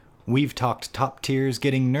We've talked top tiers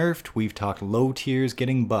getting nerfed, we've talked low tiers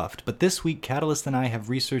getting buffed, but this week Catalyst and I have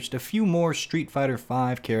researched a few more Street Fighter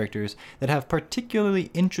V characters that have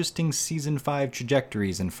particularly interesting Season 5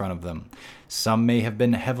 trajectories in front of them. Some may have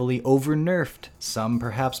been heavily over-nerfed, some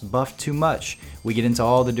perhaps buffed too much. We get into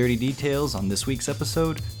all the dirty details on this week's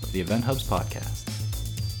episode of the Event Hubs podcast.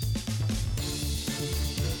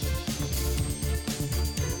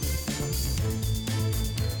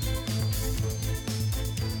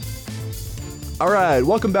 All right,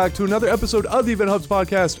 welcome back to another episode of the Event Hubs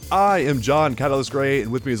podcast. I am John Catalyst Gray,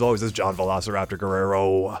 and with me as always is John Velociraptor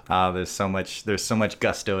Guerrero. There's so much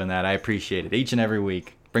gusto in that. I appreciate it. Each and every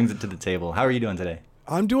week brings it to the table. How are you doing today?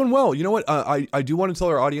 I'm doing well. You know what? I do want to tell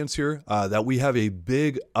our audience here that we have a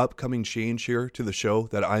big upcoming change here to the show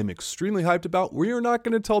that I'm extremely hyped about. We are not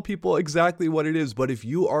going to tell people exactly what it is, but if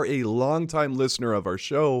you are a longtime listener of our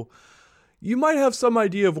show, you might have some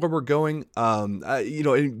idea of where we're going. And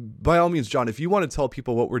by all means, John, if you want to tell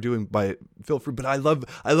people what we're doing, feel free. But I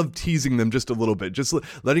love teasing them just a little bit, just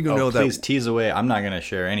letting them know that. Please tease away. I'm not going to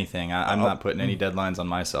share anything. I'm not putting any deadlines on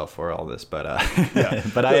myself for all this, but yeah.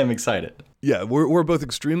 But I am excited. Yeah, we're both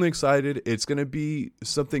extremely excited. It's going to be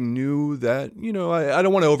something new that, I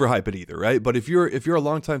don't want to overhype it either, right? But if you're a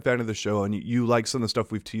longtime fan of the show and you like some of the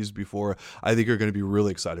stuff we've teased before, I think you're going to be really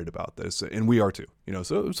excited about this, and we are too.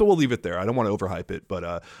 So we'll leave it there. I don't want to overhype it,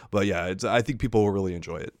 but yeah, I think people will really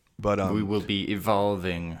enjoy it. But we will be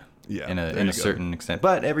evolving, in a certain extent.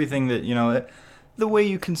 But everything that the way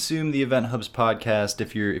you consume the Event Hubs podcast,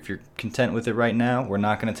 if you're content with it right now, we're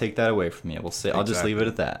not going to take that away from you. I'll just leave it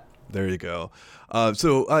at that. There you go.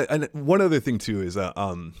 And one other thing too is that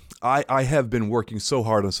I have been working so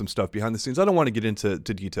hard on some stuff behind the scenes. I don't want to get into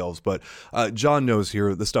details, but John knows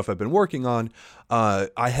here the stuff I've been working on.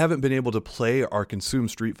 I haven't been able to play or consume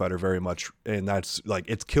Street Fighter very much, and that's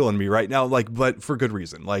it's killing me right now. But for good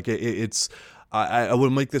reason. I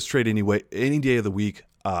would make this trade anyway, any day of the week.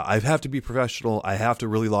 I have to be professional. I have to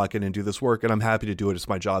really lock in and do this work, and I'm happy to do it. It's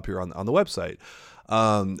my job here on the website.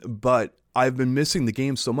 But I've been missing the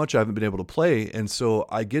game so much I haven't been able to play, and so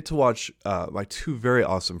I get to watch my two very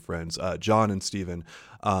awesome friends, John and Steven,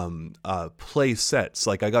 play sets.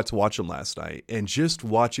 I got to watch them last night, and just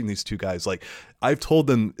watching these two guys, I've told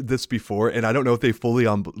them this before, and I don't know if they fully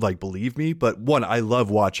believe me, but one, I love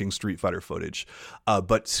watching Street Fighter footage,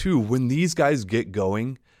 but two, when these guys get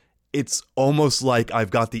going, it's almost like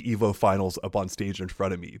I've got the EVO finals up on stage in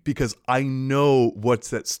front of me because I know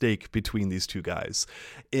what's at stake between these two guys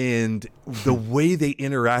and the way they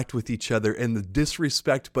interact with each other and the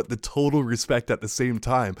disrespect, but the total respect at the same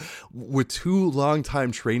time with two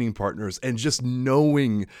longtime training partners and just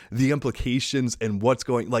knowing the implications and what's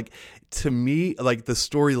going to me, the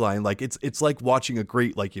storyline, it's like watching a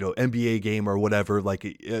great, NBA game or whatever,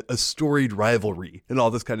 a storied rivalry and all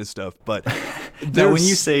this kind of stuff. But now, when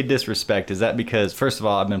you say disrespect, is that because, first of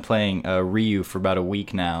all, I've been playing Ryu for about a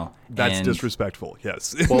week now? That's disrespectful,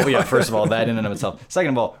 yes. Well, yeah, first of all, that in and of itself.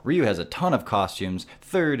 Second of all, Ryu has a ton of costumes.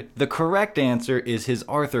 Third, the correct answer is his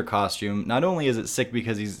Arthur costume. Not only is it sick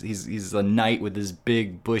because he's a knight with this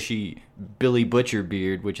big, bushy Billy Butcher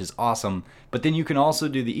beard, which is awesome, but then you can also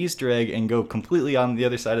do the Easter egg and go completely on the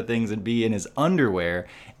other side of things and be in his underwear,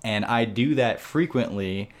 and I do that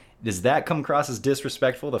frequently. Does that come across as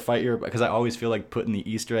disrespectful, the fight because I always feel like putting the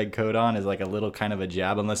Easter egg code on is a little kind of a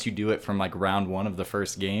jab, unless you do it from round one of the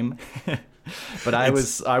first game. But I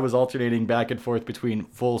was alternating back and forth between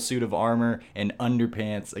full suit of armor and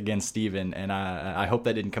underpants against Steven, and I hope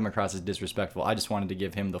that didn't come across as disrespectful. I just wanted to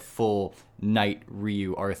give him the full Knight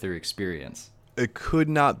Ryu Arthur experience. It could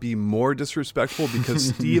not be more disrespectful because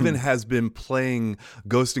Steven has been playing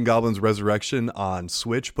Ghost and Goblins Resurrection on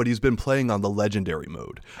Switch, but he's been playing on the Legendary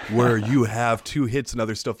mode where you have 2 hits and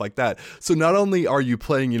other stuff like that. So not only are you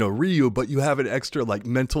playing, Ryu, but you have an extra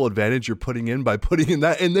mental advantage you're putting in by putting in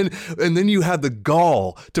that. And then you have the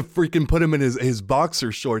gall to freaking put him in his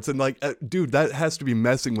boxer shorts. And dude, that has to be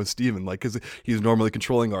messing with Steven, because he's normally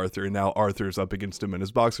controlling Arthur and now Arthur's up against him in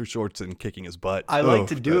his boxer shorts and kicking his butt. I like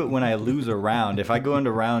to do it when I lose a round. If I go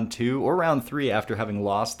into round 2 or round 3 after having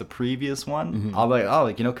lost the previous one, I'll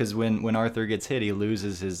be because when Arthur gets hit, he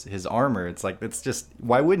loses his armor. It's just,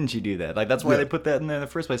 why wouldn't you do that? That's why they put that in there in the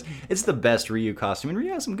first place. It's the best Ryu costume, and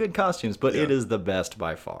Ryu has some good costumes, but it is the best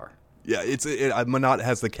by far. Yeah, Manat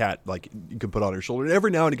has the cat you can put on her shoulder, and every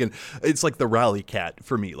now and again, it's like the rally cat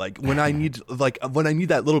for me. When I need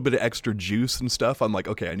that little bit of extra juice and stuff, I'm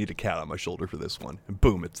okay, I need a cat on my shoulder for this one, and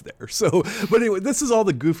boom, it's there. So, but anyway, this is all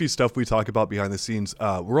the goofy stuff we talk about behind the scenes.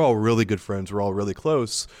 We're all really good friends. We're all really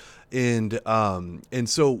close. And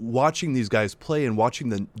so watching these guys play and watching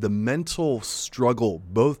the mental struggle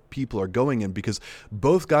both people are going in, because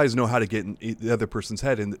both guys know how to get in the other person's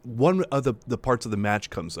head. And one of the parts of the match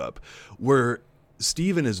comes up where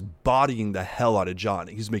Steven is bodying the hell out of John.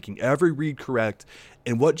 He's making every read correct.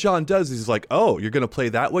 And what John does is he's like, oh, you're going to play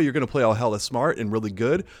that way? You're going to play all hella smart and really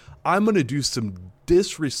good? I'm going to do some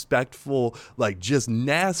disrespectful, like just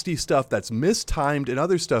nasty stuff that's mistimed and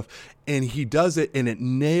other stuff. And he does it, and it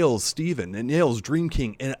nails Steven. It nails Dream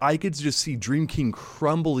King. And I could just see Dream King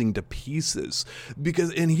crumbling to pieces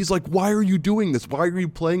and he's like, why are you doing this? Why are you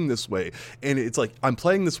playing this way? And it's like, I'm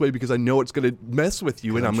playing this way because I know it's going to mess with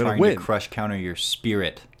you and I'm going to win. To crush counter your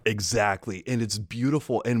spirit. Exactly. And it's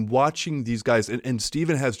beautiful. And watching these guys, and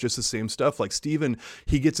Steven has just the same stuff. Like Steven,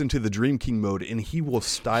 he gets into the Dream King mode and he will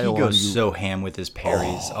style on you. He goes so ham with his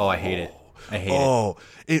parries. I hate it. I hate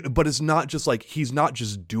it. But it's not just like, he's not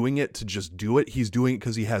just doing it to just do it. He's doing it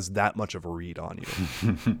because he has that much of a read on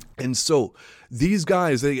you. And so these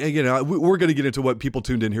guys, again, we're going to get into what people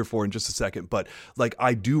tuned in here for in just a second. But like,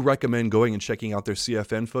 I do recommend going and checking out their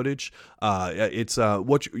CFN footage. It's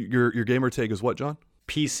what your gamer tag is what, John?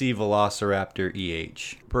 PC Velociraptor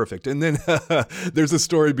EH. Perfect. And then there's a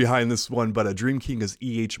story behind this one, but Dream King is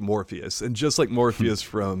EH Morpheus. And just like Morpheus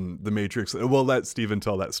from The Matrix, we'll let Steven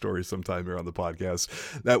tell that story sometime here on the podcast.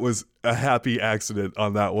 That was a happy accident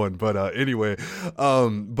on that one. But anyway,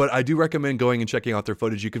 but I do recommend going and checking out their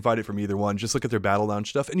footage. You can find it from either one. Just look at their Battle Lounge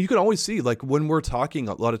stuff. And you can always see, like when we're talking,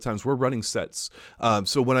 a lot of times we're running sets.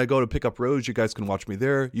 So when I go to pick up Rose, you guys can watch me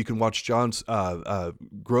there. You can watch John's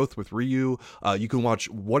growth with Ryu. You can watch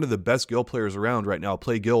one of the best Gil players around right now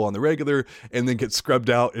play Gil on the regular and then get scrubbed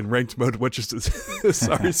out in ranked mode, which is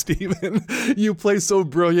sorry, Steven, you play so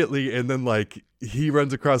brilliantly and then like he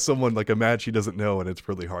runs across someone like a match he doesn't know and it's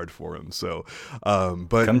really hard for him. So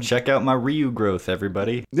but come check out my Ryu growth,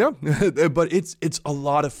 everybody. Yeah. But it's a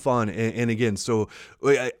lot of fun. And again, so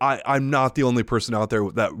I'm not the only person out there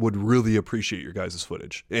that would really appreciate your guys'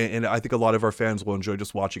 footage, and I think a lot of our fans will enjoy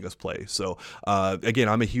just watching us play. So again,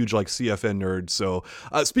 I'm a huge like CFN nerd. So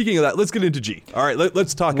speaking of that, let's get into G. All right,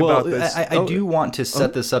 let's talk about this. I do want to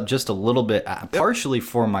set this up just a little bit, partially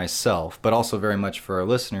for myself, but also very much for our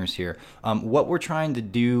listeners here. What we're trying to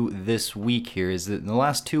do this week here is that in the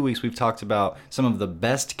last 2 weeks we've talked about some of the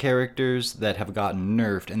best characters that have gotten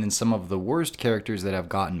nerfed and then some of the worst characters that have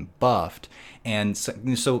gotten buffed. And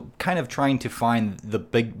so kind of trying to find the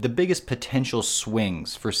biggest potential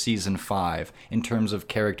swings for Season 5 in terms of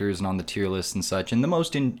characters and on the tier list and such, and the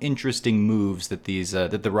most interesting moves that these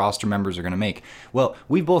that the roster members are going to make. Well,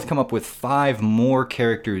 we've both come up with 5 more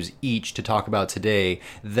characters each to talk about today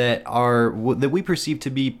that we perceive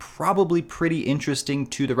to be probably pretty interesting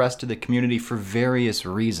to the rest of the community for various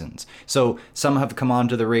reasons. So some have come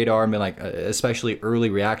onto the radar and been like, especially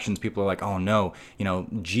early reactions, people are like, oh no,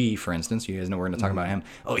 G, for instance, you guys know we're going to talk about him.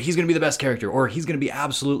 Oh, he's going to be the best character, or he's going to be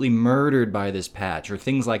absolutely murdered by this patch, or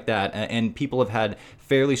things like that. And people have had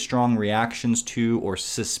fairly strong reactions to or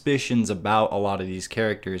suspicions about a lot of these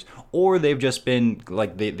characters, or they've just been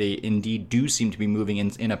like they indeed do seem to be moving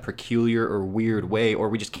in a peculiar or weird way, or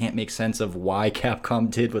we just can't make sense of why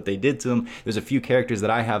Capcom did what they did to them. There's a few characters that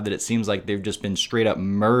I have that it seems like they've just been straight up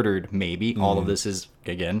murdered, maybe. All of this is,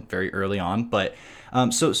 again, very early on, but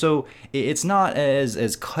so it's not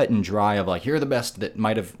as cut and dry of like, here are the best that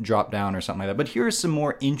might have dropped down or something like that, but here are some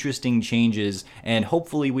more interesting changes, and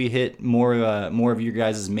hopefully we hit more of your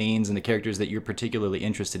guys' mains and the characters that you're particularly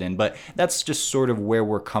interested in. But that's just sort of where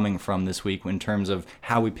we're coming from this week in terms of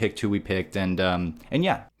how we picked, who we picked, and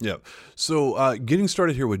yeah. Yeah. So getting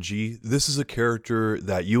started here with G, this is a character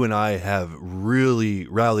that you and I have really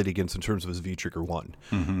rallied against in terms of his V-Trigger 1.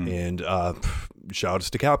 Mm-hmm. And shout outs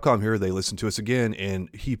to Capcom here. They listened to us again, and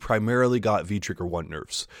he primarily got V-Trigger 1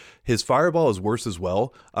 nerfs. His Fireball is worse as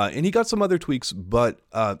well, and he got some other tweaks, but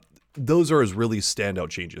those are his really standout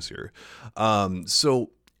changes here. So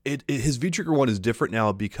his V-Trigger 1 is different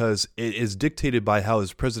now because it is dictated by how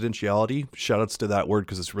his presidentiality, shoutouts to that word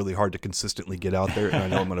because it's really hard to consistently get out there, and I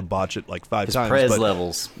know I'm going to botch it like 5 times. Prez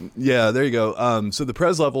levels. Yeah, there you go. So the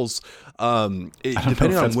Prez levels,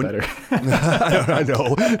 depending on when. Better. I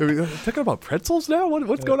know. Are we talking about pretzels now?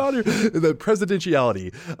 What's going on here? The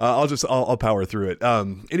presidentiality. I'll power through it.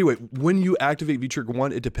 Anyway, when you activate V-Trigger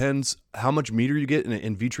 1, it depends how much meter you get,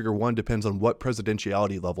 and V-Trigger 1 depends on what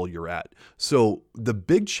presidentiality level you're at. So the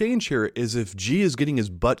big change here is if G is getting his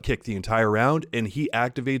butt kicked the entire round and he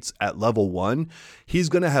activates at level 1, he's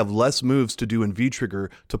going to have less moves to do in V-Trigger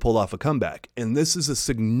to pull off a comeback. And this is a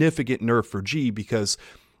significant nerf for G because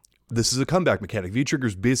this is a comeback mechanic. V-Trigger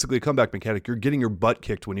is basically a comeback mechanic. You're getting your butt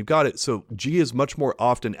kicked when you've got it. So G is much more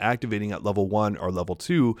often activating at level 1 or level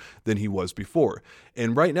 2 than he was before.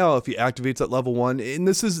 And right now, if he activates at level 1, and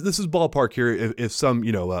this is ballpark here, if some,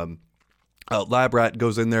 Lab Rat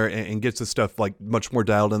goes in there and gets this stuff like much more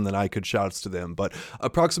dialed in than I could. Shouts to them, but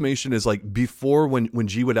approximation is like before when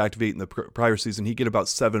G would activate in the prior season, he get about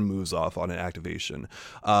 7 moves off on an activation.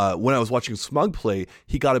 When I was watching Smug play,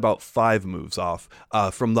 he got about 5 moves off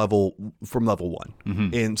from level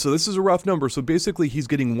 1, and so this is a rough number. So basically, he's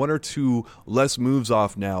getting 1 or 2 less moves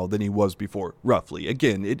off now than he was before, roughly.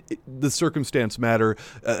 Again, the circumstance matter.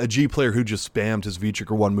 A G player who just spammed his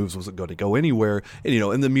V-Trigger 1 moves wasn't going to go anywhere,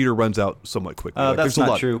 and the meter runs out somewhat quickly. That's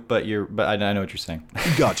not true, but I know what you're saying.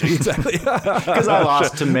 Gotcha, exactly. Because I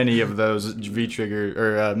lost to many of those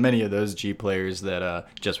V-Trigger or many of those G players that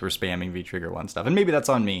just were spamming V-Trigger 1 stuff, and maybe that's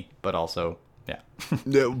on me, but also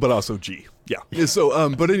but also G, yeah. So,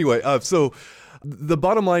 but anyway, so. The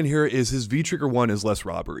bottom line here is his V-Trigger 1 is less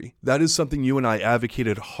robbery. That is something you and I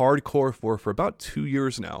advocated hardcore for about 2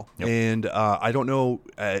 years now. Yep. And I don't know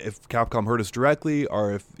if Capcom heard us directly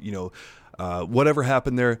or if, whatever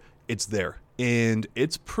happened there, it's there. And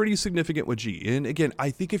it's pretty significant with G. And again, I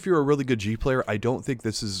think if you're a really good G player, I don't think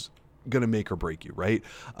this is going to make or break you, right?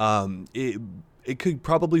 It could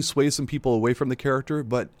probably sway some people away from the character,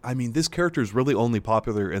 but I mean, this character is really only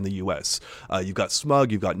popular in the U.S. You've got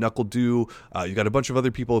Smug, you've got Knuckle Dew, you've got a bunch of other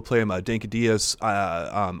people who play him, Dankadius,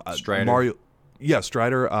 Strider. Mario. Yeah,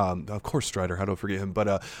 Strider. Of course, Strider. How do I forget him?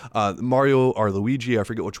 But Mario or Luigi, I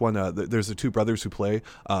forget which one. There's the 2 brothers who play.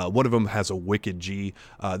 One of them has a wicked G.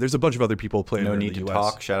 There's a bunch of other people playing in the US. No Need to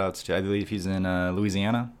Talk. Shout outs to, I believe he's in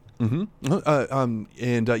Louisiana.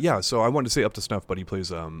 Mm-hmm. So I wanted to say Up to Snuff, but he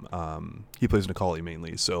plays Necalli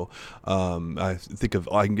mainly. So I think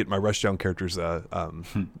I can get my Rushdown characters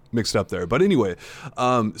mixed up there. But anyway,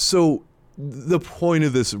 so the point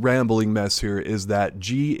of this rambling mess here is that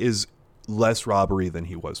G is less robbery than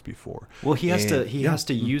he was before. Well, he has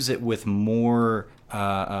to use it with more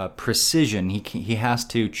precision. He has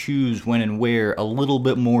to choose when and where a little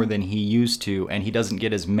bit more than he used to, and he doesn't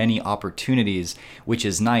get as many opportunities, which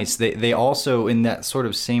is nice. They also, in that sort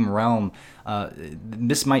of same realm,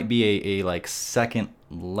 this might be a like second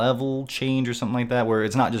level change or something like that, where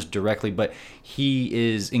it's not just directly, but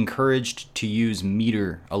he is encouraged to use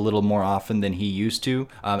meter a little more often than he used to,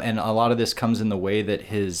 and a lot of this comes in the way that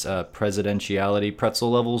his presidentiality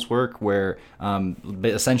pretzel levels work, where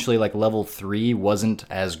essentially like level 3 wasn't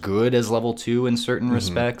as good as level 2 in certain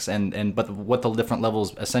respects, but what the different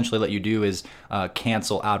levels essentially let you do is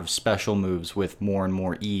cancel out of special moves with more and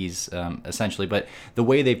more ease, essentially. But the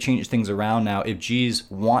way they've changed things around now, if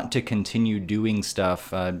Gs want to continue doing stuff,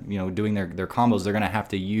 doing their combos, they're going to have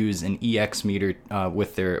to use an EX meter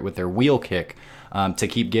with their wheel kick to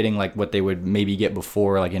keep getting like what they would maybe get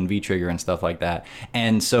before, like in V-Trigger and stuff like that.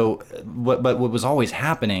 And so what was always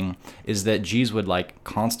happening is that Gs would like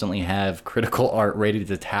constantly have critical art ready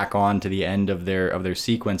to tack on to the end of their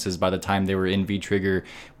sequences by the time they were in V-Trigger,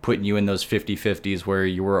 putting you in those 50-50s where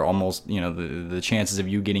you were almost, the chances of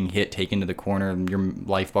you getting hit, taken to the corner, your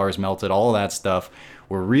life bars melted, all that stuff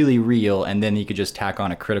were really real. And then you could just tack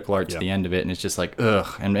on a critical art to the end of it, and it's just like,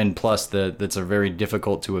 ugh. And plus that's a very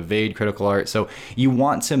difficult to evade critical art. So you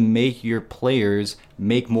want to make your players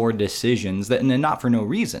make more decisions and not for no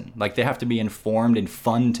reason. Like, they have to be informed and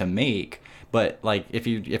fun to make. But like, if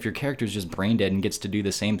your character's just brain dead and gets to do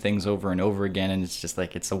the same things over and over again, and it's just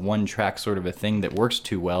like it's a one track sort of a thing that works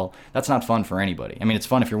too well, that's not fun for anybody. I mean, it's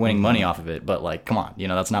fun if you're winning money off of it, but like, come on,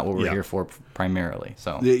 that's not what we're here for primarily.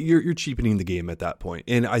 So you're cheapening the game at that point.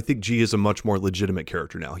 And I think G is a much more legitimate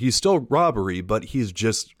character now. He's still robbery, but he's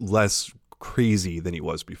just less crazy than he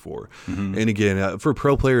was before. And again, for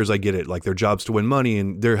pro players, I get it. Like, their job's to win money,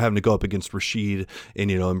 and they're having to go up against Rashid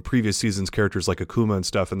and in previous seasons, characters like Akuma and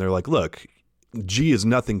stuff, and they're like, look, G is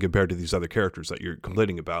nothing compared to these other characters that you're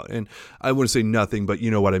complaining about. And I wouldn't say nothing, but you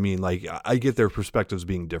know what I mean? Like, I get their perspectives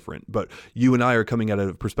being different, but you and I are coming at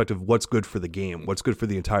a perspective of what's good for the game, what's good for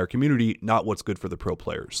the entire community, not what's good for the pro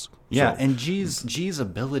players. Yeah, and G's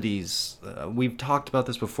abilities, we've talked about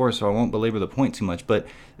this before, so I won't belabor the point too much, but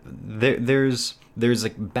there's a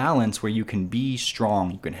balance where you can be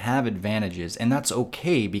strong, you can have advantages, and that's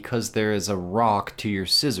okay because there is a rock to your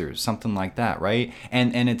scissors, something like that, right?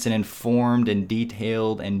 And it's an informed and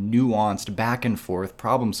detailed and nuanced back and forth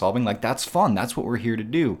problem solving. Like, that's fun. That's what we're here to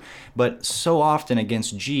do. But so often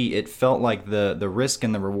against G, it felt like the risk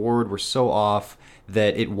and the reward were so off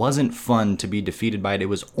that it wasn't fun to be defeated by it. It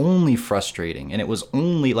was only frustrating, and it was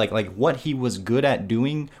only like what he was good at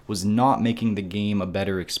doing was not making the game a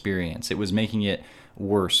better experience. It was making it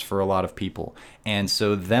worse for a lot of people. And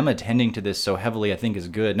so them attending to this so heavily, I think, is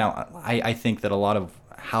good. Now, I think that a lot of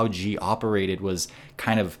how G operated was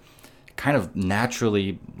kind of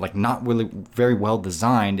naturally, like, not really very well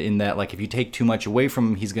designed, in that, like, if you take too much away from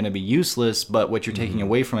him, he's going to be useless, but what you're taking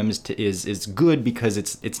away from him is good, because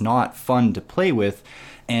it's not fun to play with.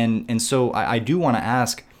 And so I do want to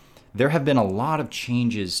ask, there have been a lot of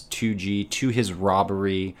changes to G, to his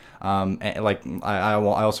robbery. Like, I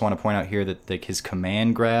also want to point out here that, like, his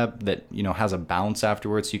command grab that, has a bounce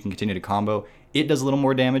afterwards so you can continue to combo, it does a little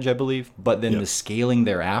more damage, I believe, but then the scaling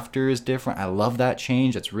thereafter is different. I love that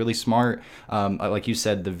change. That's really smart. Like you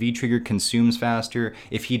said, the V trigger consumes faster.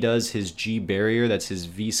 If he does his G barrier, that's his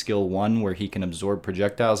V skill 1, where he can absorb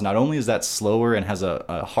projectiles, not only is that slower and has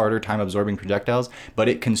a harder time absorbing projectiles, but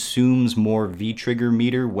it consumes more V trigger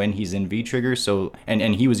meter when he's in V trigger. So,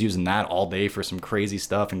 and he was using that all day for some crazy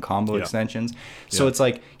stuff and combo extensions. So it's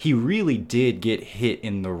like, he really did get hit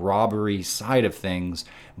in the robbery side of things.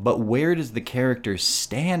 But where does the character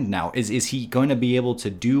stand now? Is he going to be able to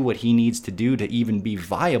do what he needs to do to even be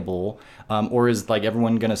viable? Or is, like,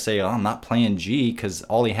 everyone going to say, oh, I'm not playing G because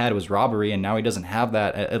all he had was robbery, and now he doesn't have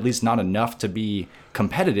that, at least not enough to be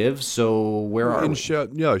competitive. So where are we?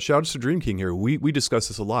 Shout outs to Dream King here. We discussed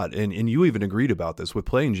this a lot, and you even agreed about this with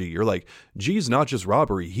playing G. You're like, G's not just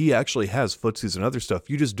robbery. He actually has footsies and other stuff.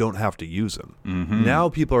 You just don't have to use him. Now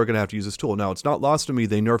people are going to have to use this tool. Now, it's not lost to me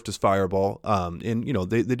they nerfed his fireball, and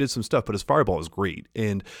they did some stuff, but his fireball is great,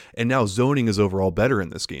 and now zoning is overall better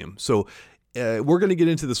in this game. So we're going to get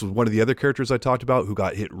into this with one of the other characters I talked about who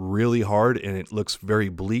got hit really hard, and it looks very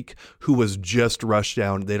bleak, who was just rushed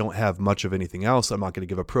down. They don't have much of anything else. I'm not going to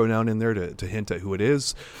give a pronoun in there to hint at who it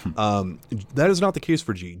is. That is not the case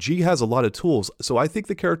for G. G has a lot of tools. So I think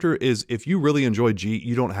the character is, if you really enjoy G,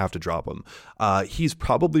 you don't have to drop him. He's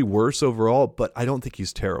probably worse overall, but I don't think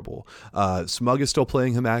he's terrible. Smug is still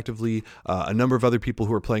playing him actively. A number of other people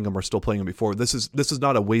who are playing him are still playing him before. This is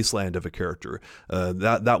not a wasteland of a character.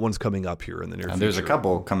 That one's coming up here in the near future. There's a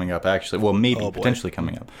couple coming up, actually. Well, maybe potentially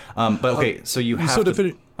coming up. But okay, so you have so to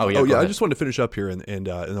finish. I just wanted to finish up here, and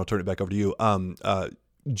I'll turn it back over to you.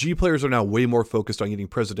 G players are now way more focused on getting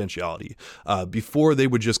presidentiality. Before, they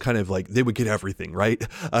would just kind of like, they would get everything, right?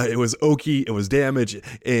 It was Oki, it was damage,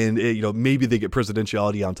 and maybe they get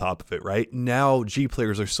presidentiality on top of it, right? Now G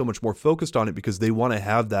players are so much more focused on it because they want to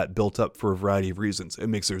have that built up for a variety of reasons. It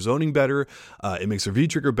makes their zoning better, it makes their V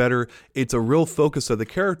trigger better. It's a real focus of the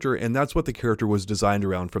character, and that's what the character was designed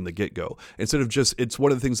around from the get-go. Instead of just, it's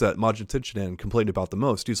one of the things that Majin Tenchinan complained about the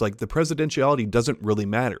most. He's like, the presidentiality doesn't really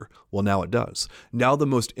matter. Well, now it does. Now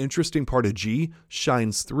the most interesting part of G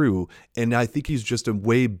shines through, and I think he's just a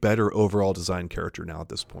way better overall design character now at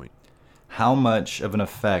this point. How much of an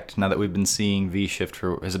effect, now that we've been seeing V-Shift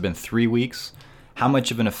for, has it been 3 weeks? How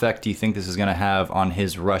much of an effect do you think this is going to have on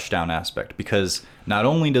his rushdown aspect? Because not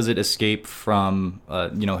only does it escape from,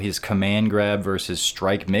 his command grab versus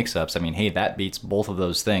strike mix-ups. I mean, hey, that beats both of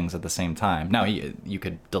those things at the same time. Now, you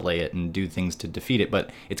could delay it and do things to defeat it, but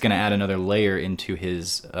it's going to add another layer into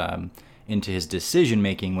his decision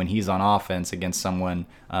making when he's on offense against someone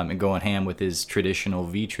and going ham with his traditional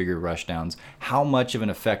V trigger rushdowns. How much of an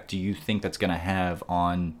effect do you think that's going to have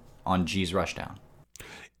on G's rushdown?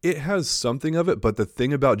 It has something of it, but the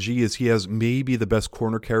thing about G is he has maybe the best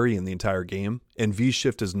corner carry in the entire game, and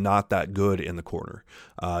V-Shift is not that good in the corner.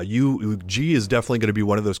 G is definitely going to be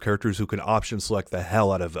one of those characters who can option select the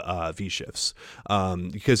hell out of V-Shifts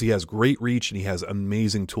because he has great reach and he has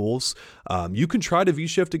amazing tools. You can try to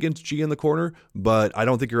V-Shift against G in the corner, but I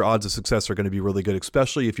don't think your odds of success are going to be really good,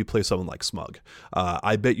 especially if you play someone like Smug.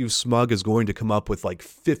 I bet you Smug is going to come up with like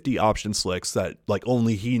 50 option selects that like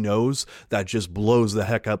only he knows, that just blows the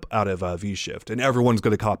heck up out of V-Shift, and everyone's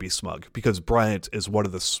going to copy Smug because Bryant is one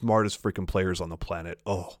of the smartest freaking players on the planet.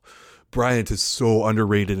 Oh, Bryant is so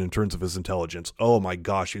underrated in terms of his intelligence. Oh my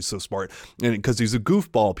gosh, he's so smart. And because he's a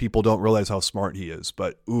goofball, people don't realize how smart he is.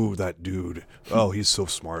 But ooh, that dude. Oh, he's so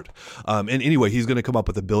smart. And anyway, he's going to come up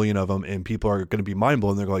with a billion of them, and people are going to be mind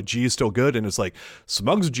blown. They're like, G is still good. And it's like,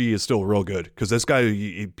 Smug's G is still real good because this guy,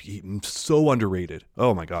 he's so underrated.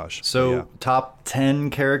 Oh my gosh. So yeah. Top 10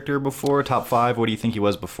 character before, top 5? What do you think he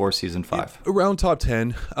was before season 5? Around top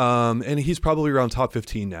 10. And he's probably around top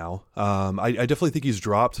 15 now. I definitely think he's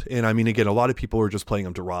dropped. And I mean, again, a lot of people are just playing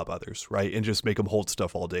him to rob others, right? And just make them hold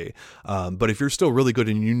stuff all day. But if you're still really good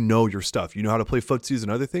and you know your stuff, you know how to play footsies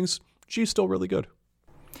and other things, G's still really good.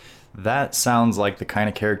 That sounds like the kind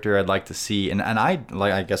of character I'd like to see. And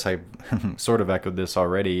I guess I sort of echoed this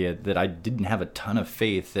already, that I didn't have a ton of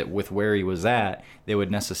faith that with where he was at, they would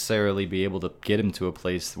necessarily be able to get him to a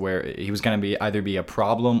place where he was going to either be a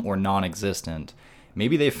problem or non-existent.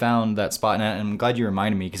 maybe they found that spot. And I'm glad you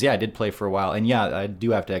reminded me, because, yeah, I did play for a while. And, yeah, I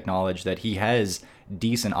do have to acknowledge that he has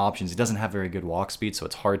decent options. He doesn't have very good walk speed, so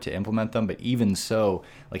it's hard to implement them. But even so,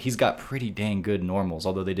 like, he's got pretty dang good normals,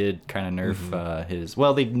 although they did kind of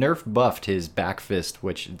nerf they buffed his back fist,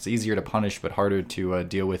 which it's easier to punish but harder to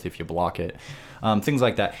deal with if you block it. Things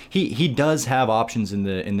like that. He does have options in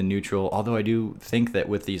the neutral, although I do think that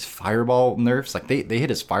with these fireball nerfs, like, they hit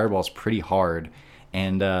his fireballs pretty hard.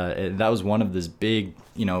 And that was one of this big,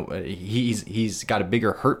 he's got a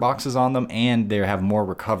bigger hurt boxes on them, and they have more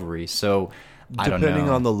recovery. So I don't know. Depending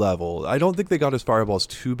on the level. I don't think they got his fireballs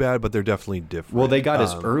too bad, but they're definitely different. Well, they got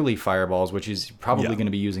his early fireballs, which he's probably going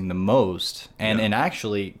to be using the most. And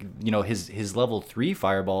actually, his level 3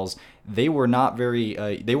 fireballs, they were not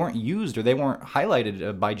very, they weren't used, or they weren't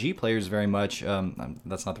highlighted by G players very much.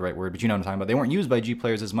 That's not the right word, but you know what I'm talking about. They weren't used by G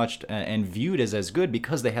players as much and viewed as good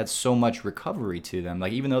because they had so much recovery to them.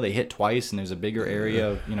 Like, even though they hit twice and there's a bigger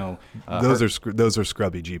area of, those are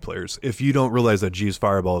scrubby G players. If you don't realize that G's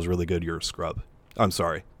fireball is really good, you're a scrub. I'm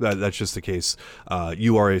sorry. That's just the case.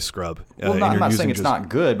 You are a scrub. Well, I'm not saying it's not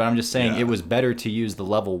good, but I'm just saying it was better to use the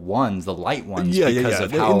level 1s, the light ones, because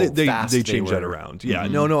of how fast they change that around. Yeah,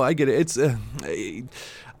 no, I get it. It's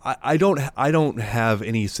I don't have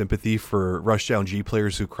any sympathy for Rushdown G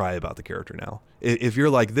players who cry about the character now. If you're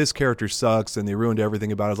like, this character sucks and they ruined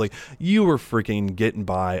everything about it, it's like, you were freaking getting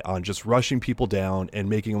by on just rushing people down and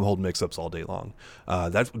making them hold mix-ups all day long.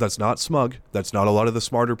 That's not smug. That's not a lot of the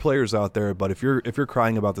smarter players out there. But if you're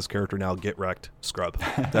crying about this character now, get wrecked, scrub.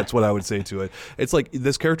 That's what I would say to it. It's like,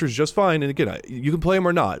 this character's just fine, and again, you can play him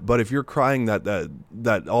or not. But if you're crying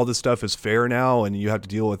that all this stuff is fair now and you have to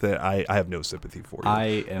deal with it, I have no sympathy for you. I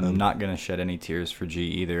am not going to shed any tears for G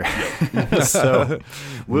either. So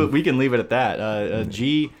we can leave it at that.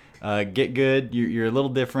 G, get good. You're a little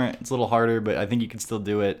different. It's a little harder, but I think you can still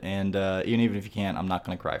do it. And even if you can't, I'm not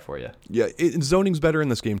going to cry for you. Yeah, zoning's better in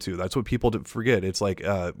this game too. That's what people forget. It's like,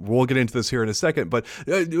 we'll get into this here in a second, but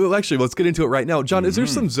actually, let's get into it right now. John, is there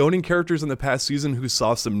some zoning characters in the past season who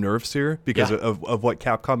saw some nerfs here because of what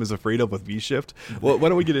Capcom is afraid of with V-Shift? Well, why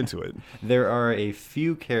don't we get into it? There are a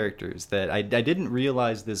few characters that I didn't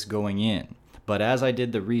realize this going in. But as I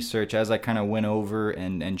did the research, as I kind of went over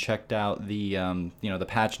and checked out the the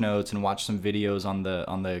patch notes and watched some videos on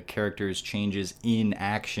the characters' changes in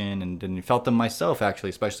action and felt them myself,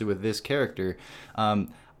 actually, especially with this character,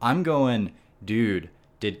 I'm going, dude,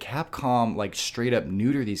 did Capcom like straight up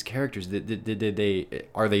neuter these characters?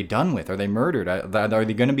 Are they done with? Are they murdered? Are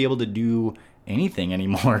they going to be able to do anything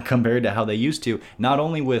anymore compared to how they used to? Not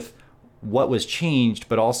only with what was changed,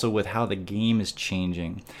 but also with how the game is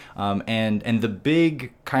changing. And the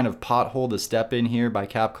big kind of pothole to step in here by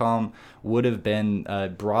Capcom would have been,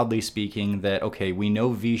 broadly speaking, that, okay, we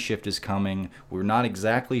know V-Shift is coming. We're not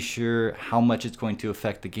exactly sure how much it's going to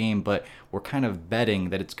affect the game, but we're kind of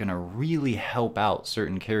betting that it's going to really help out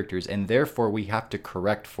certain characters, and therefore we have to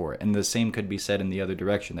correct for it. And the same could be said in the other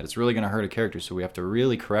direction, that it's really going to hurt a character, so we have to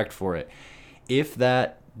really correct for it. If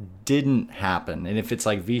that didn't happen, and if it's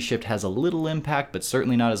like V-Shift has a little impact but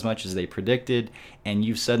certainly not as much as they predicted, and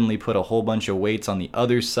you've suddenly put a whole bunch of weights on the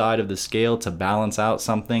other side of the scale to balance out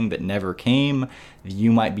something that never came,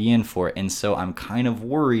 you might be in for it. And so I'm kind of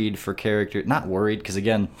worried for character, not worried because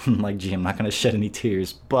again, like G, I'm not going to shed any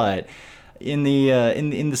tears, but in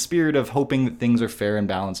the spirit of hoping that things are fair and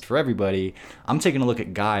balanced for everybody, I'm taking a look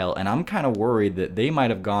at Guile, and I'm kind of worried that they might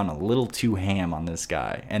have gone a little too ham on this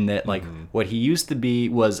guy, and that like what he used to be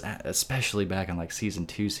was, especially back in like season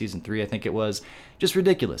 2, season 3, I think it was, just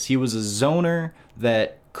ridiculous. He was a zoner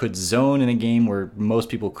that could zone in a game where most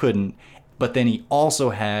people couldn't, but then he also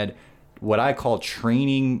had what I call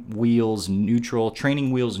training wheels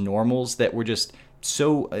normals that were just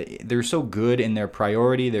they're so good in their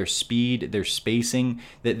priority, their speed, their spacing,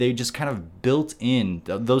 that they just kind of built in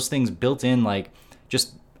those things like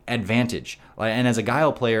just advantage. And as a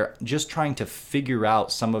Guile player, just trying to figure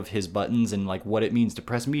out some of his buttons and like what it means to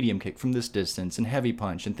press medium kick from this distance and heavy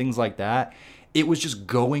punch and things like that, it was just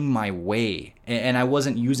going my way. And I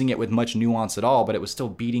wasn't using it with much nuance at all, but it was still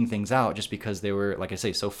beating things out just because they were, like I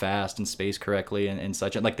say, so fast and spaced correctly and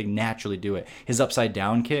such. And like they naturally do it. His upside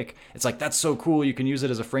down kick, it's like, that's so cool. You can use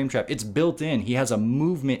it as a frame trap. It's built in. He has a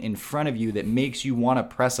movement in front of you that makes you want to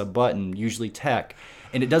press a button, usually tech.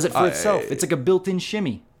 And it does it for itself. It's like a built-in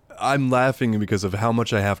shimmy. I'm laughing because of how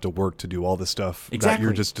much I have to work to do all the stuff that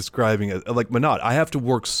you're just describing. Like Manat, I have to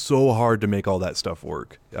work so hard to make all that stuff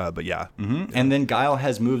work. But yeah. Mm-hmm. And then Guile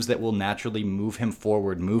has moves that will naturally move him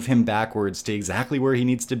forward, move him backwards to exactly where he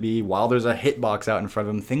needs to be while there's a hitbox out in front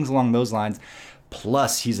of him, things along those lines.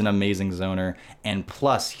 Plus, he's an amazing zoner, and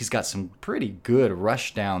plus, he's got some pretty good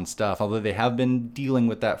rush down stuff, although they have been dealing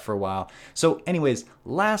with that for a while. So, anyways,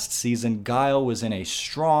 last season, Guile was in a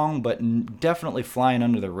strong but definitely flying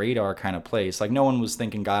under the radar kind of place. Like, no one was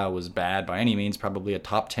thinking Guile was bad by any means, probably a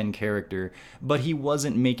top 10 character, but he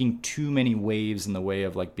wasn't making too many waves in the way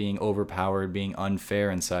of like being overpowered, being unfair,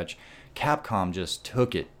 and such. Capcom just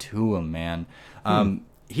took it to him, man.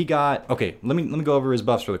 He got, okay, let me go over his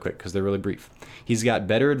buffs really quick because they're really brief. He's got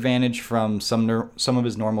better advantage from some of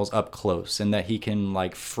his normals up close, in that he can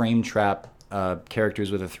like frame trap characters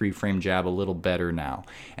with a 3-frame jab a little better now.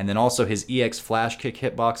 And then also his EX flash kick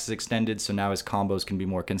hitbox is extended, so now his combos can be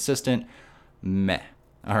more consistent. Meh.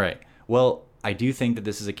 All right. Well, I do think that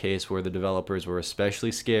this is a case where the developers were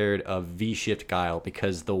especially scared of V-Shift Guile,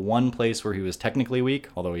 because the one place where he was technically weak,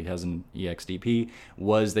 although he has an EXDP,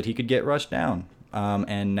 was that he could get rushed down.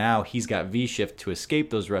 And now he's got V-Shift to escape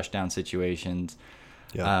those rushdown situations.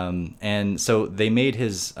 Yeah. And so they made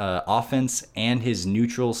his offense and his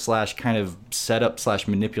neutral / kind of setup /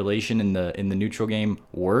 manipulation in the neutral game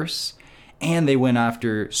worse. And they went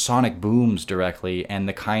after sonic booms directly and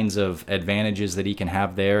the kinds of advantages that he can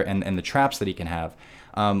have there, and the traps that he can have.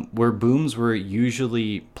 Where booms were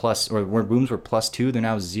usually where booms were +2, they're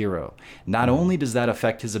now 0. Not only does that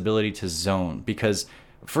affect his ability to zone, because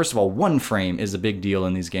first of all, 1 frame is a big deal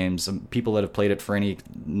in these games. People that have played it for any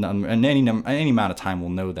amount of time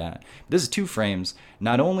will know that. This is 2 frames.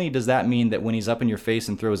 Not only does that mean that when he's up in your face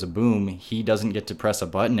and throws a boom, he doesn't get to press a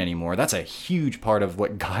button anymore. That's a huge part of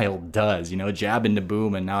what Guile does, jab into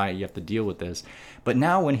boom, and now you have to deal with this. But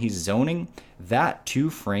now when he's zoning, that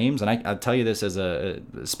 2 frames, and I'll tell you this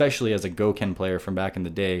especially as a Gouken player from back in the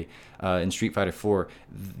day in Street Fighter 4,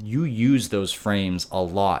 you use those frames a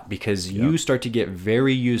lot because you start to get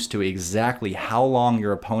very used to exactly how long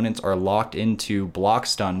your opponents are locked into block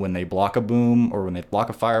stun when they block a boom or when they block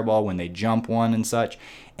a fireball, when they jump one and such.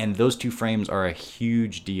 And those 2 frames are a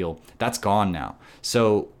huge deal. That's gone now.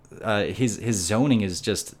 So his zoning is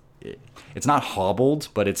just... It's not hobbled,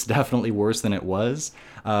 but it's definitely worse than it was.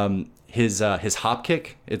 His hop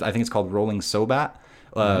kick, I think it's called Rolling Sobat,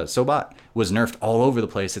 Sobat, was nerfed all over the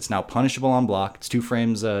place. It's now punishable on block. It's 2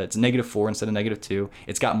 frames. It's -4 instead of -2.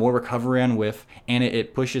 It's got more recovery on whiff, and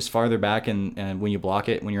it pushes farther back and when you block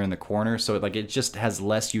it when you're in the corner. So it just has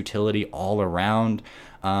less utility all around.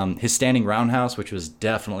 His standing roundhouse, which was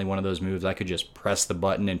definitely one of those moves, I could just press the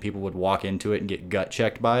button and people would walk into it and get gut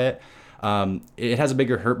checked by it. It has a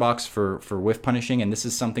bigger hurt box for whiff punishing, and this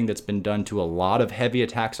is something that's been done to a lot of heavy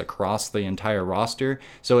attacks across the entire roster,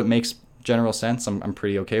 so it makes general sense. I'm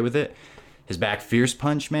pretty okay with it. His back fierce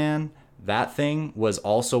punch, man, that thing was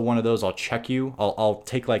also one of those, I'll check you, I'll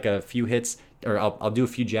take like a few hits, or I'll do a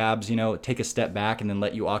few jabs, take a step back and then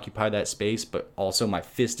let you occupy that space, but also my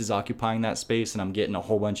fist is occupying that space and I'm getting a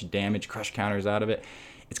whole bunch of damage, crush counters out of it.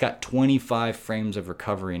 It's got 25 frames of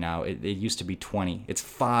recovery now. It used to be 20. It's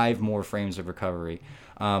 5 more frames of recovery.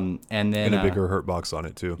 And then a bigger hurt box on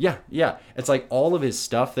it too. Yeah. It's like all of his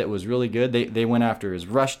stuff that was really good. They went after his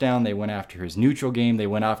rushdown. They went after his neutral game. They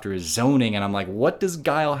went after his zoning. And I'm like, what does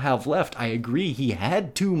Guile have left? I agree. He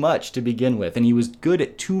had too much to begin with, and he was good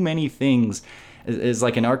at too many things. Is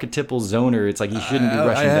like an archetypal zoner. It's like he shouldn't be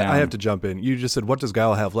rushing down. I have to jump in. You just said, what does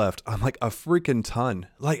Guile have left? I'm like, a freaking ton.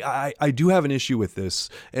 Like, I do have an issue with this,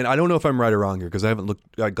 and I don't know if I'm right or wrong here because I haven't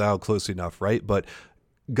looked at Guile closely enough, right? But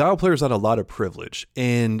Guile players had a lot of privilege,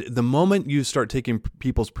 and the moment you start taking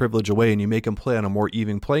people's privilege away and you make them play on a more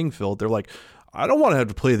even playing field, they're like, I don't want to have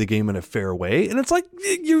to play the game in a fair way. And it's like,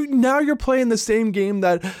 you're playing the same game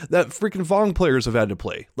that freaking Vong players have had to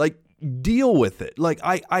play. Like, deal with it. Like,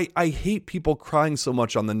 I hate people crying so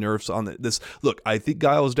much on the nerfs on this. Look, I think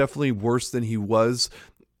Guile is definitely worse than he was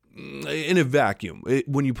in a vacuum.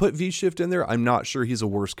 When you put V-Shift in there, I'm not sure he's a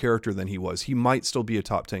worse character than he was. He might still be a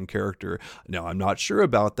top 10 character. Now, I'm not sure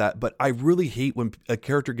about that, but I really hate when a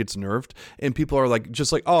character gets nerfed and people are like,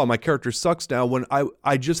 just like, oh, my character sucks now, when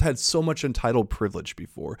I just had so much entitled privilege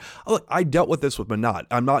before. Look, I dealt with this with Menat.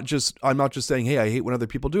 I'm not just saying, hey, I hate when other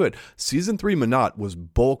people do it. Season 3 Menat was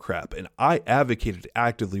bullcrap, and I advocated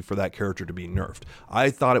actively for that character to be nerfed. I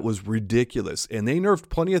thought it was ridiculous, and they nerfed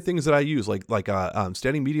plenty of things that I use, like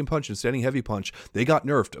standing medium punch and standing heavy punch. They got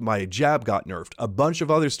nerfed. My jab got nerfed. A bunch of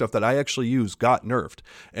other stuff that I actually use got nerfed.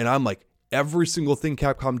 And I'm like, every single thing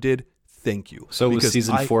Capcom did, thank you. So was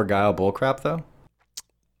Season 4 Guile bullcrap, though?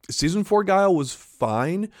 Season 4 Guile was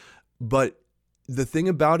fine, but The thing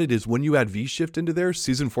about it is when you add V-Shift into there,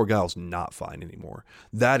 Season 4 Guile's not fine anymore.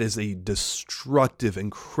 That is a destructive,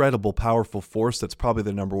 incredible, powerful force that's probably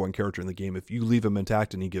the number one character in the game if you leave him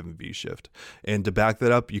intact and you give him V-Shift. And to back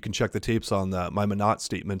that up, you can check the tapes on my Monot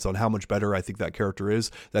statements on how much better I think that character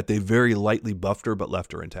is, that they very lightly buffed her but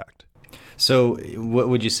left her intact. So what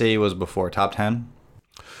would you say he was before? Top 10?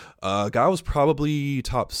 Guile was probably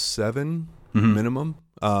top 7 minimum.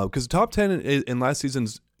 Because top 10 in last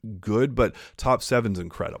season's good, but top 7's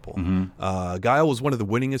incredible. Guile was one of the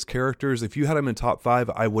winningest characters. If you had him in top 5,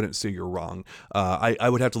 I wouldn't say you're wrong. I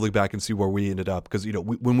would have to look back and see where we ended up, because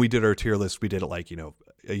when we did our tier list, we did it like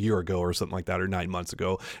a year ago or something like that, or 9 months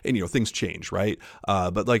ago, and things change, right?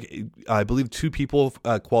 But like I believe 2 people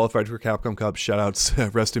qualified for Capcom Cup. Shout outs,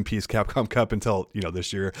 rest in peace Capcom Cup until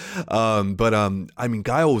this year. I mean,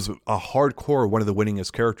 Guile was a hardcore one of the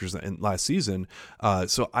winningest characters in last season,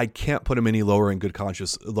 so I can't put him any lower in good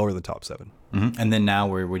conscience, lower than top 7. And then now,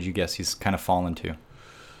 where would you guess he's kind of fallen to?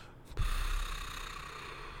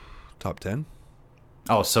 Top 10.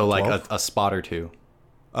 Oh, so like a spot or 2.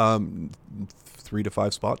 3 to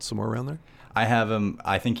 5 spots, somewhere around there. I have him.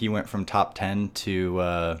 I think he went from top 10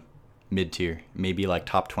 to mid tier, maybe like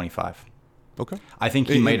top 25. Okay. I think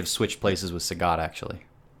he might have switched places with Sagat, actually.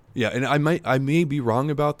 Yeah, and I may be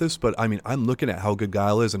wrong about this, but I mean, I'm looking at how good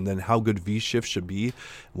Guile is and then how good V-Shift should be.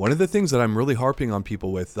 One of the things that I'm really harping on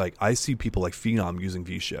people with, like, I see people like Phenom using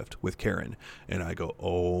V-Shift with Karen, and I go,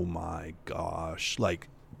 oh my gosh, like,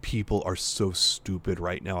 people are so stupid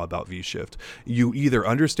right now about V-Shift. You either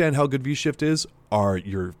understand how good V-Shift is, or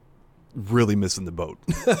you're really missing the boat.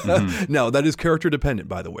 Now, that is character dependent,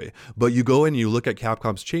 by the way, but you go in and you look at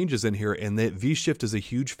Capcom's changes in here, and that V-Shift is a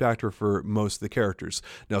huge factor for most of the characters.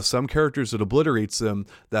 Now, some characters it obliterates them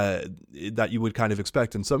that you would kind of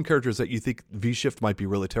expect, and some characters that you think V-Shift might be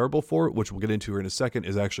really terrible for, which we'll get into here in a second,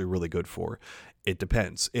 is actually really good for. It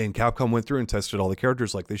depends. And Capcom went through and tested all the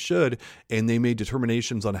characters like they should, and they made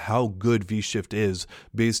determinations on how good V-Shift is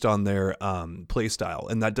based on their play style.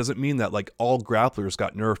 And that doesn't mean that like all grapplers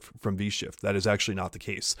got nerfed from V-Shift. That is actually not the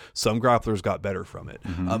case. Some grapplers got better from it.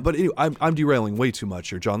 But anyway, I'm derailing way too much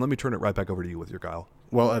here. John, let me turn it right back over to you with your Guile.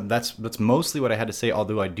 Well, that's mostly what I had to say,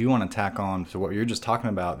 although I do want to tack on to what you're just talking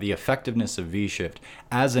about, the effectiveness of V-Shift.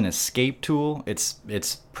 As an escape tool, it's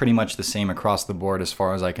pretty much the same across the board as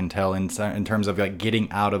far as I can tell in terms of like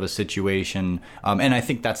getting out of a situation. And I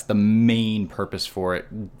think that's the main purpose for it.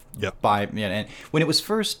 Yeah. And when it was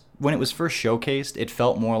first showcased, it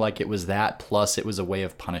felt more like it was that, plus it was a way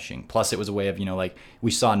of punishing. Plus it was a way of, like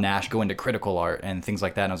we saw Nash go into critical art and things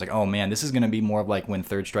like that. And I was like, oh man, this is going to be more of like when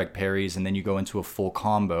Third Strike parries and then you go into a full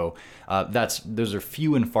combo. Those are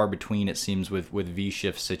few and far between, it seems, with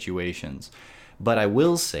V-Shift situations. But I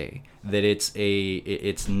will say that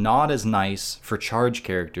it's not as nice for charge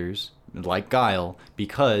characters like Guile,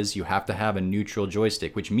 because you have to have a neutral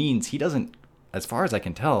joystick, which means he doesn't, as far as I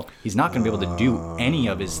can tell, he's not going to be able to do any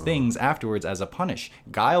of his things afterwards as a punish.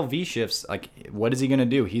 Guile V-Shifts, like, what is he going to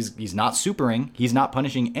do? He's not supering. He's not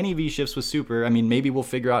punishing any V-Shifts with super. I mean, maybe we'll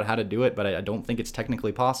figure out how to do it, but I don't think it's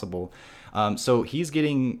technically possible. So he's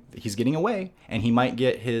getting away, and he might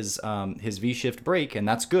get his V-Shift break, and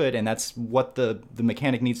that's good, and that's what the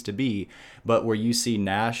mechanic needs to be. But where you see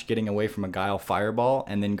Nash getting away from a Guile fireball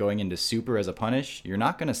and then going into super as a punish, you're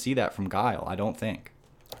not going to see that from Guile, I don't think.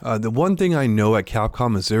 The one thing I know at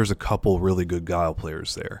Capcom is there's a couple really good Guile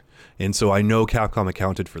players there. And so I know Capcom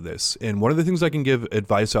accounted for this. And one of the things I can give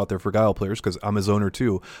advice out there for Guile players, because I'm a zoner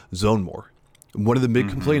too, zone more. One of the big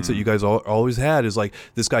complaints that you guys always had is like,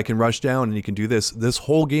 this guy can rush down and he can do this. This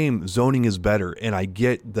whole game, zoning is better. And I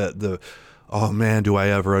get the oh man, do I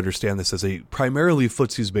ever understand this as a primarily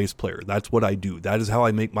footsies based player. That's what I do. That is how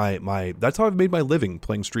I make that's how I've made my living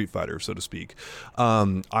playing Street Fighter, so to speak. I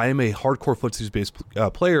am a hardcore footsies based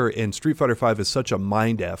player, and Street Fighter V is such a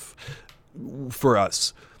mind F for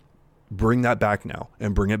us. Bring that back now,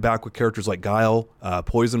 and bring it back with characters like Guile,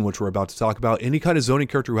 Poison, which we're about to talk about. Any kind of zoning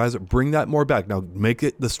character who has it, bring that more back. Now, make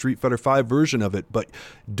it the Street Fighter V version of it, but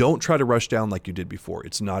don't try to rush down like you did before.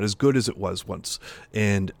 It's not as good as it was once,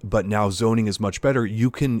 but now zoning is much better.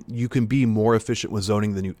 You can be more efficient with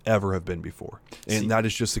zoning than you ever have been before, and that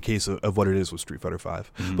is just the case of what it is with Street Fighter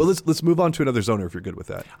V. But let's move on to another zoner if you're good with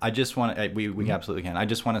that. I just want to, we absolutely can. I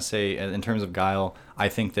just want to say, in terms of Guile, I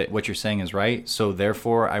think that what you're saying is right. So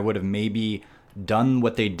therefore, I would have maybe done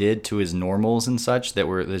what they did to his normals and such, that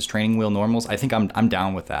were his training wheel normals. I think I'm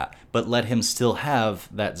down with that, but let him still have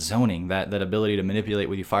that zoning, that ability to manipulate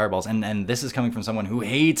with you fireballs. And this is coming from someone who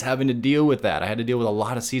hates having to deal with that. I had to deal with a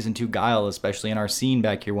lot of Season 2 Guile, especially in our scene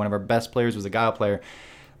back here. One of our best players was a Guile player.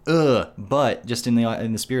 But just in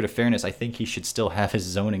the spirit of fairness, I think he should still have his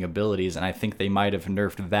zoning abilities, and I think they might have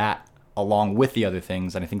nerfed that along with the other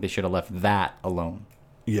things, and I think they should have left that alone.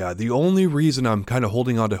 Yeah, the only reason I'm kind of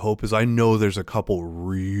holding on to hope is I know there's a couple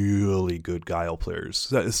really good Guile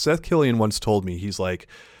players. Seth Killian once told me, he's like,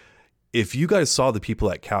 if you guys saw the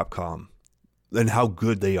people at Capcom and how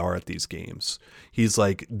good they are at these games, he's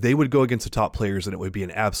like, they would go against the top players and it would be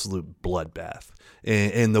an absolute bloodbath.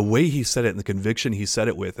 And the way he said it and the conviction he said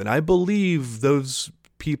it with, and I believe those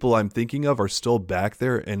people I'm thinking of are still back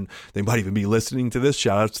there, and they might even be listening to this.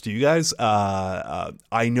 Shout outs to you guys.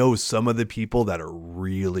 I know some of the people that are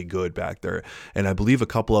really good back there, and I believe a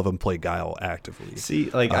couple of them play Guile actively.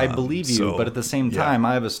 See, like, I believe you, but at the same time,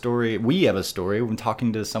 I have a story. We have a story when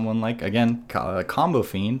talking to someone like, again, Combo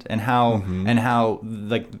Fiend, and how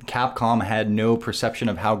like Capcom had no perception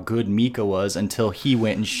of how good Mika was until he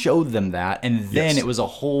went and showed them that, and then it was a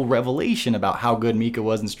whole revelation about how good Mika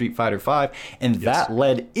was in Street Fighter V, and that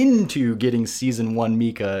led into getting Season 1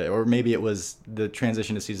 Mika, or maybe it was the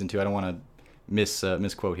transition to Season 2. I don't want to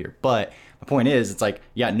misquote here, but the point is, it's like,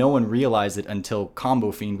 no one realized it until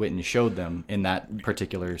Combo Fiend went and showed them in that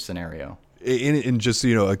particular scenario. And just,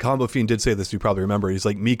 you know, a Combo Fiend did say this, you probably remember. He's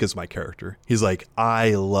like, Mika's my character. He's like,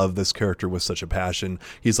 I love this character with such a passion.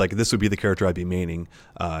 He's like, this would be the character I'd be maining.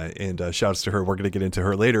 And shouts to her. We're going to get into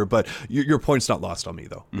her later. But your point's not lost on me,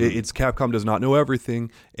 though. Mm-hmm. It's Capcom does not know everything.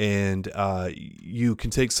 And you can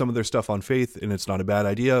take some of their stuff on faith, and it's not a bad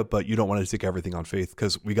idea. But you don't want to take everything on faith,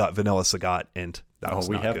 because we got Vanilla Sagat, and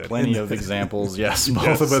we have good. Plenty of examples. Yes,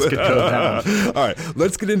 both of us could go down. All right,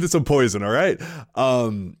 let's get into some Poison, all right?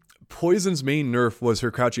 Poison's main nerf was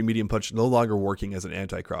her crouching medium punch no longer working as an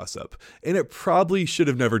anti-cross-up, and it probably should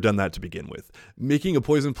have never done that to begin with. Making a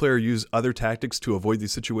Poison player use other tactics to avoid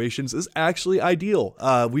these situations is actually ideal.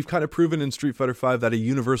 We've kind of proven in Street Fighter V that a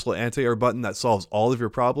universal anti-air button that solves all of your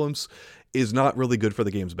problems is not really good for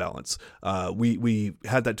the game's balance. We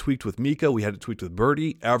had that tweaked with Mika. We had it tweaked with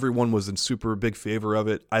Birdie. Everyone was in super big favor of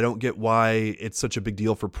it. I don't get why it's such a big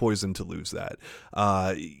deal for Poison to lose that.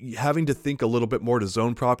 Having to think a little bit more to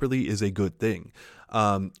zone properly is a good thing.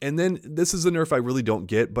 And then this is a nerf I really don't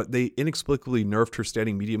get, but they inexplicably nerfed her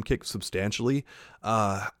standing medium kick substantially.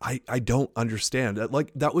 I don't understand.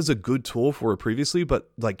 Like, that was a good tool for her previously, but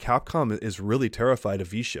like Capcom is really terrified of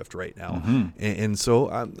V-Shift right now. Mm-hmm. And so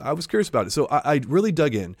I was curious about it. So I really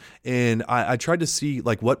dug in, and I tried to see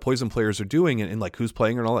like what Poison players are doing and like who's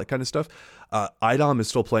playing her and all that kind of stuff. Idom is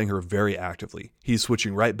still playing her very actively. He's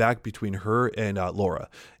switching right back between her and Laura.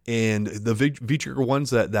 And the V-Trigger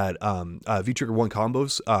ones that V-Trigger 1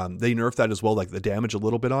 combos, they nerfed that as well, like the damage a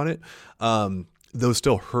little bit on it. Those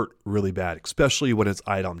still hurt really bad, especially when it's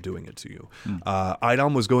Idom doing it to you.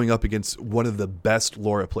 Idom was going up against one of the best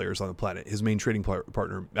Laura players on the planet, his main trading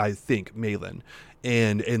partner, I think, Malin.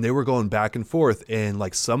 And they were going back and forth, and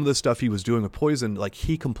like some of the stuff he was doing with Poison, like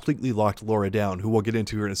he completely locked Laura down, who we'll get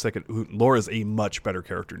into here in a second. Laura's a much better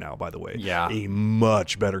character now, by the way. Yeah. A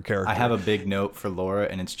much better character. I have a big note for Laura,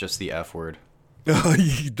 and it's just the F word.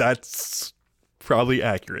 That's probably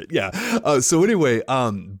accurate. Yeah. So anyway,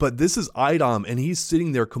 but this is Idom, and he's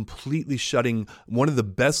sitting there completely shutting one of the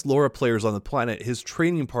best Laura players on the planet, his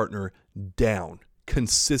training partner, down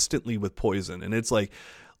consistently with Poison. And it's like,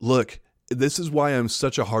 look, this is why I'm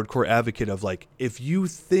such a hardcore advocate of like, if you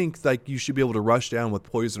think like you should be able to rush down with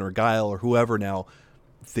Poison or Guile or whoever now,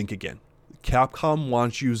 think again. Capcom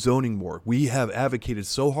wants you zoning more. We have advocated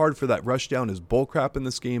so hard for that. Rush down is bullcrap in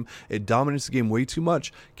this game. It dominates the game way too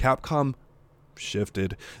much. Capcom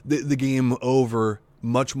shifted the game over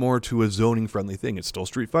much more to a zoning friendly thing. It's still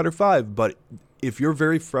Street Fighter V, but if you're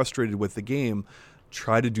very frustrated with the game,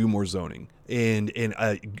 try to do more zoning. And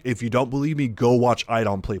if you don't believe me, go watch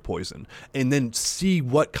Idom play Poison, and then see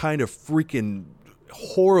what kind of freaking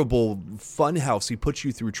horrible funhouse he puts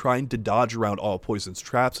you through trying to dodge around all Poison's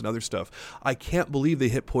traps and other stuff. I can't believe they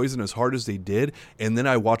hit Poison as hard as they did. And then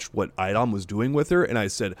I watched what Idom was doing with her, and I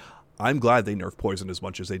said, I'm glad they nerfed Poison as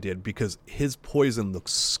much as they did, because his Poison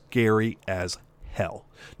looks scary as hell.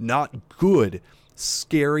 Not good,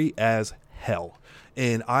 scary as hell.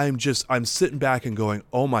 And I'm sitting back and going,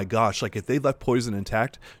 oh my gosh, like if they left Poison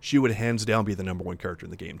intact, she would hands down be the number one character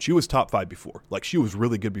in the game. She was top 5 before. Like, she was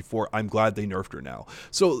really good before. I'm glad they nerfed her now.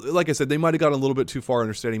 So like I said, they might have gone a little bit too far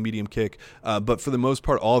understanding medium kick, but for the most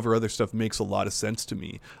part, all of her other stuff makes a lot of sense to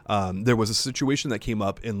me. There was a situation that came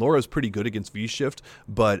up, and Laura's pretty good against V-Shift,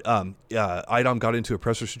 but Idom got into a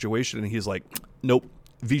pressure situation, and he's like, nope.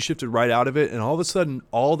 V-shifted right out of it, and all of a sudden,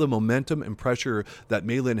 all the momentum and pressure that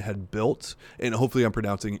Malin had built, and hopefully I'm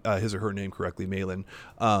pronouncing his or her name correctly, Malin,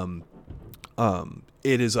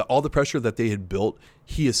 It is all the pressure that they had built.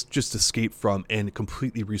 He has just escaped from and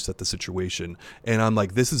completely reset the situation. And I'm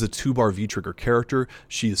like, this is a 2-bar V-Trigger character.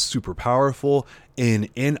 She is super powerful. And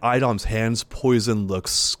in Idom's hands, Poison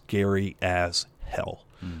looks scary as hell.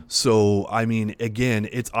 So, I mean, again,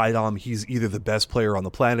 it's Idom. He's either the best player on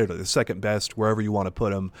the planet or the second best, wherever you want to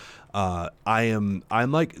put him. I'm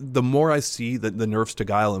like, the more I see the nerfs to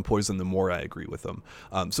Guile and Poison, the more I agree with them.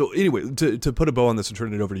 So anyway, to put a bow on this and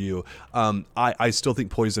turn it over to you, I still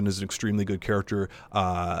think Poison is an extremely good character.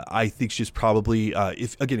 I think she's probably,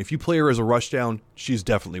 if you play her as a rushdown, she's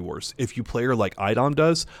definitely worse. If you play her like Idom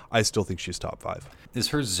does, I still think she's top 5. Is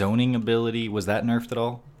her zoning ability, was that nerfed at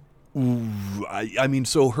all? I mean,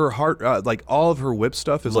 so her heart, like all of her whip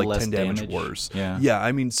stuff is like 10 damage worse. Yeah.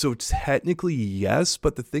 I mean, so technically yes,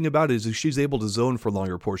 but the thing about it is she's able to zone for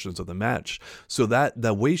longer portions of the match. So that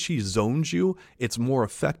the way she zones you, it's more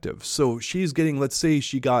effective. So she's getting, let's say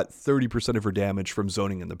she got 30% of her damage from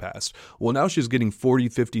zoning in the past. Well, now she's getting 40,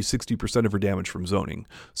 50, 60% of her damage from zoning.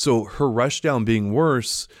 So her rushdown being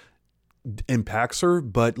worse impacts her,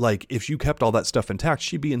 but like if you kept all that stuff intact,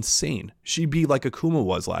 she'd be insane. She'd be like Akuma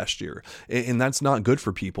was last year, and that's not good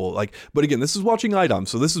for people. Like, but again, this is watching Idom,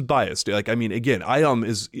 so this is biased. Like, I mean, again,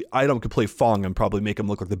 Idom could play Fong and probably make him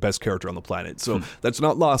look like the best character on the planet, so that's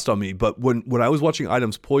not lost on me. But when I was watching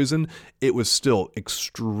Idom's Poison, it was still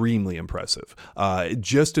extremely impressive,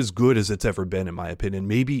 just as good as it's ever been in my opinion.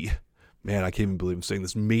 Maybe, man, I can't even believe I'm saying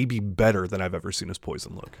this, maybe better than I've ever seen his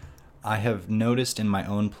Poison look. I have noticed in my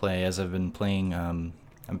own play as I've been playing, I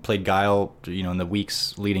played Guile, in the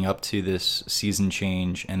weeks leading up to this season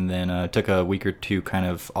change, and then took a week or two kind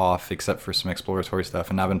of off, except for some exploratory stuff.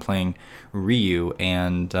 And I've been playing Ryu,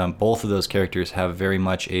 and both of those characters have very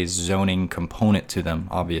much a zoning component to them,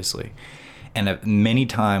 obviously. And many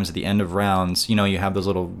times at the end of rounds, you have those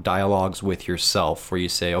little dialogues with yourself where you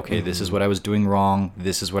say, okay, this is what I was doing wrong.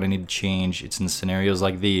 This is what I need to change. It's in scenarios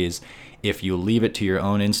like these. If you leave it to your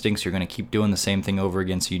own instincts, you're going to keep doing the same thing over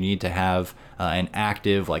again. So you need to have an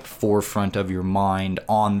active, forefront of your mind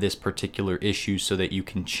on this particular issue so that you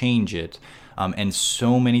can change it. And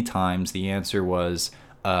so many times the answer was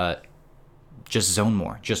just zone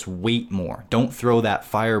more, just wait more. Don't throw that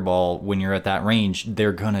fireball when you're at that range.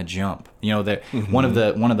 They're gonna jump. One of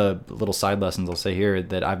the little side lessons I'll say here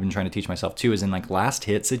that I've been trying to teach myself too is in last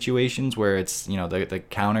hit situations where it's the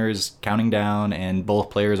counter is counting down and both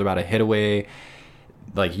players are about a hit away.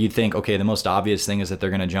 Like you'd think, okay, the most obvious thing is that they're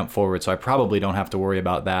gonna jump forward, so I probably don't have to worry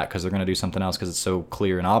about that because they're gonna do something else because it's so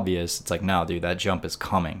clear and obvious. It's like, no, dude, that jump is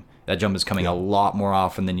coming. That jump is coming a lot more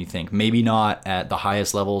often than you think. Maybe not at the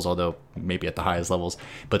highest levels, although maybe at the highest levels,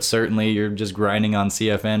 but certainly you're just grinding on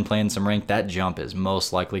CFN, playing some rank, that jump is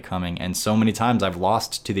most likely coming. And so many times I've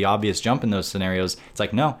lost to the obvious jump in those scenarios. It's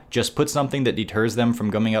like, no, just put something that deters them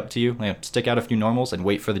from coming up to you. Stick out a few normals and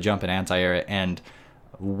wait for the jump and anti-air it, and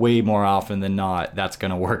way more often than not, that's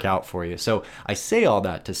going to work out for you. So I say all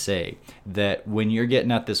that to say that when you're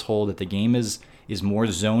getting at this hole that the game is more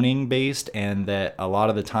zoning based, and that a lot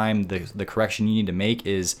of the time the correction you need to make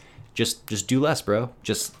is just do less, bro.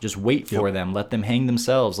 Just wait for them. Let them hang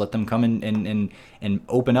themselves. Let them come in and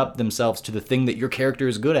open up themselves to the thing that your character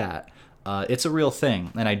is good at. It's a real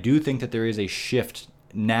thing, and I do think that there is a shift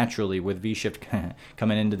naturally with V-Shift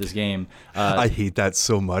coming into this game. I hate that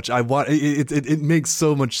so much. I want it makes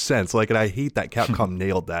so much sense. And I hate that Capcom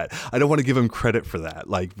nailed that. I don't want to give them credit for that.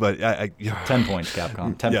 But I 10 points,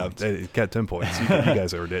 Capcom. 10 points. Yeah, got 10 points. You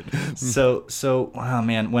guys earned it. So, oh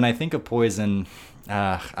man, when I think of Poison,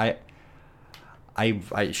 she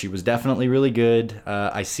was definitely really good.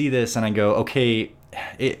 I see this and I go, okay.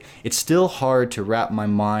 It's still hard to wrap my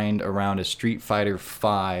mind around a Street Fighter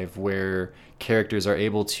V where characters are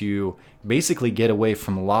able to basically get away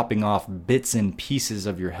from lopping off bits and pieces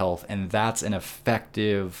of your health, and that's an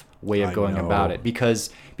effective way of going about it,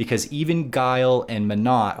 because even Guile and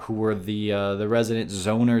Menat, who were the resident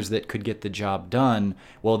zoners that could get the job done,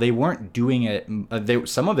 well, they weren't doing it.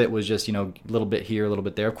 Some of it was just a little bit here, a little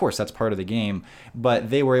bit there. Of course, that's part of the game,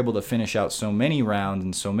 but they were able to finish out so many rounds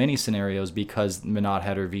and so many scenarios because Menat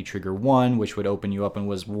had her V-Trigger 1, which would open you up and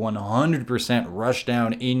was 100% rush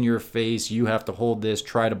down in your face. You have to hold this,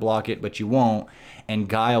 try to block it, but you won't. And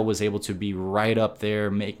Guile was able to be right up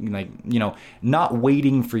there, making not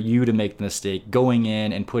waiting for you to make the mistake, going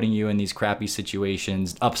in and putting you in these crappy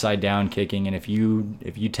situations, upside down kicking, and if you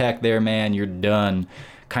tech there, man, you're done,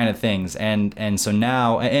 kind of things. And so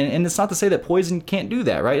now, and it's not to say that Poison can't do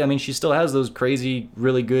that, right? I mean, she still has those crazy,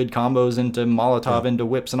 really good combos into Molotov, into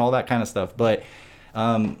whips, and all that kind of stuff, but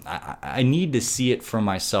I need to see it for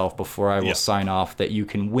myself before I will sign off that you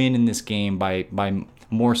can win in this game by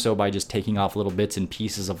more so by just taking off little bits and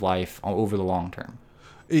pieces of life over the long term.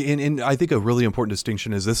 And I think a really important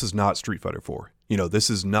distinction is this is not Street Fighter 4. You know, this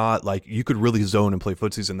is not like you could really zone and play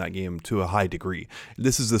footsies in that game to a high degree.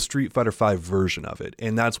 This is the Street Fighter 5 version of it.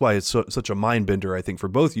 And that's why it's such a mind bender, I think, for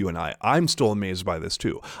both you and I. I'm still amazed by this,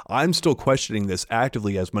 too. I'm still questioning this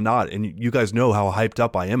actively as Menat. And you guys know how hyped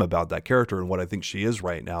up I am about that character and what I think she is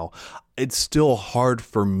right now. It's still hard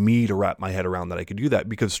for me to wrap my head around that I could do that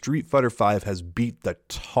because Street Fighter 5 has beat the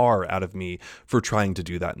tar out of me for trying to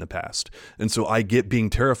do that in the past. And so I get being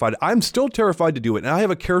terrified. I'm still terrified to do it. And I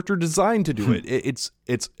have a character designed to do it.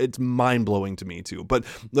 It's mind-blowing to me too. But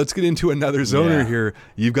let's get into another zoner here.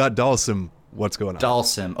 You've got Dhalsim. What's going on?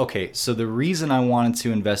 Dhalsim. Okay, so the reason I wanted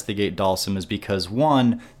to investigate Dhalsim is because,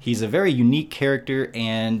 one, he's a very unique character,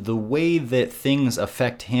 and the way that things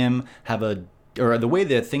affect him the way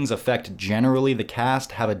that things affect generally the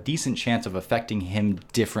cast have a decent chance of affecting him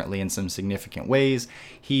differently in some significant ways.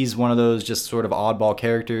 He's one of those just sort of oddball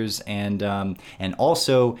characters, and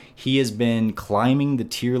also he has been climbing the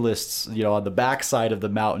tier lists, you know, on the backside of the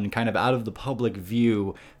mountain, kind of out of the public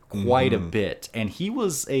view quite a bit. And he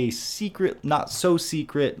was a secret, not so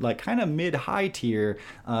secret, like kind of mid-high tier,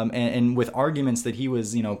 and with arguments that he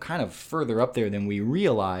was, you know, kind of further up there than we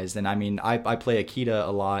realized. And I mean, I play Akita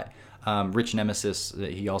a lot. Rich Nemesis,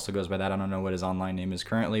 he also goes by that. I don't know what his online name is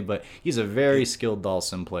currently, but he's a very skilled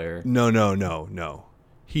Dhalsim player. No.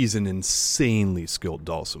 He's an insanely skilled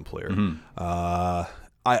Dhalsim player.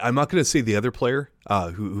 I'm not going to say the other player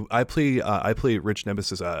who I play Rich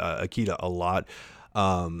Nemesis Akita a lot.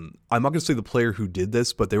 I'm not going to say the player who did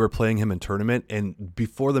this, but they were playing him in tournament, and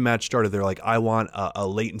before the match started, they're like, I want a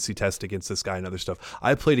latency test against this guy and other stuff.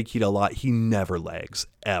 I played Akita a lot. He never lags,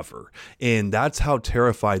 ever. And that's how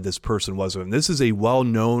terrified this person was of him. This is a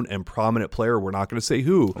well-known and prominent player. We're not going to say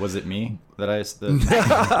who. Was it me that I...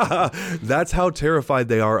 That's how terrified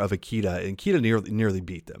they are of Akita, and Akita nearly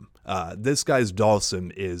beat them. This guy's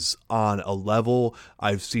Dhalsim is on a level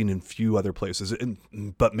I've seen in few other places.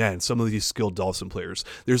 But man, some of these skilled Dhalsim players,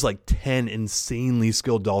 there's like 10 insanely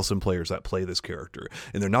skilled Dhalsim players that play this character,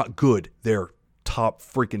 and they're not good. They're top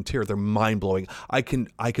freaking tier. They're mind blowing. I can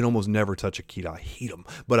almost never touch Akita. I hate him,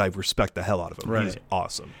 but I respect the hell out of him. Right. He's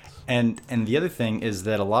awesome. And the other thing is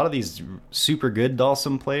that a lot of these super good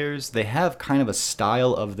Dhalsim players, they have kind of a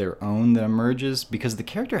style of their own that emerges because the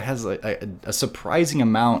character has a surprising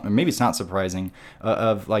amount, or maybe it's not surprising,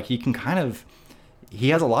 of like he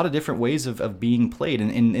has a lot of different ways of being played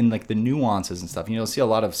in like the nuances and stuff. You know, you'll see a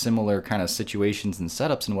lot of similar kind of situations and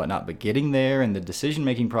setups and whatnot, but getting there and the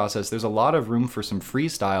decision-making process, there's a lot of room for some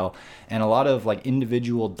freestyle, and a lot of like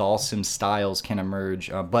individual Dhalsim styles can emerge.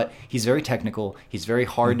 But he's very technical. He's very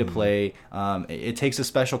hard to play. It takes a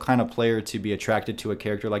special kind of player to be attracted to a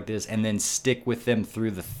character like this and then stick with them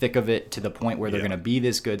through the thick of it to the point where they're going to be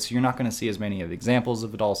this good. So you're not going to see as many of examples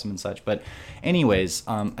of Dhalsim and such. But anyways,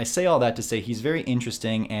 I say all that to say he's very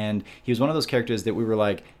interesting, and he was one of those characters that we were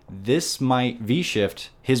like, this might V-Shift,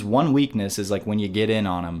 his one weakness is like when you get in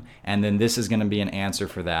on him, and then this is going to be an answer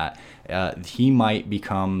for that. He might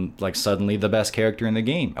become like suddenly the best character in the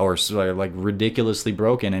game, or like ridiculously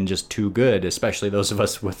broken and just too good, especially those of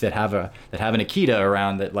us that have an Akita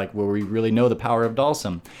around that, like, where we really know the power of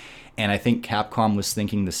Dhalsim. And I think Capcom was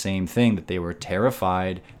thinking the same thing, that they were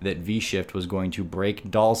terrified that V-Shift was going to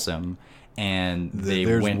break Dhalsim, and they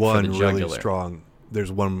went for the jugular. There's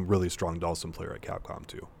one really strong Dhalsim player at Capcom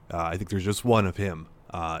too. I think there's just one of him,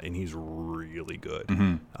 and he's really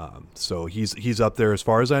good. So he's up there as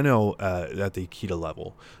far as I know at the Akita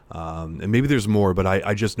level, and maybe there's more, but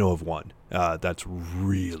I just know of one that's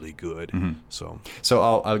really good. So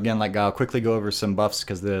I'll quickly go over some buffs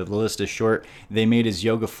because the list is short. They made his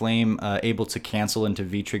Yoga Flame able to cancel into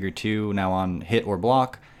V Trigger 2 now on hit or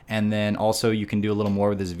block, and then also you can do a little more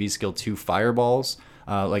with his V Skill 2 Fireballs.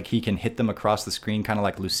 Like he can hit them across the screen, kind of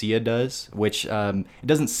like Lucia does, which it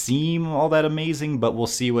doesn't seem all that amazing, but we'll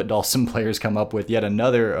see what Dhalsim players come up with. Yet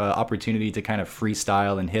another opportunity to kind of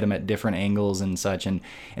freestyle and hit them at different angles and such, and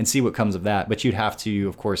see what comes of that. But you'd have to,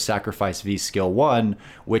 of course, sacrifice V Skill 1,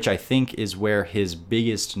 which I think is where his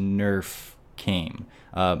biggest nerf came.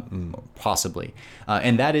 Possibly,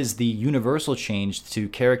 and that is the universal change to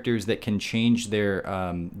characters that can change their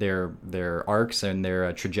arcs and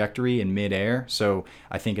their trajectory in midair. So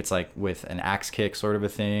I think it's like with an axe kick sort of a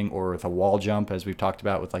thing, or with a wall jump, as we've talked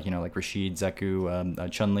about with like Rashid,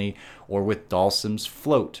 Zeku, Chun-Li, or with Dhalsim's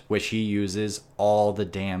float, which he uses all the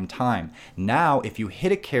damn time. Now, if you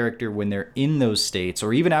hit a character when they're in those states,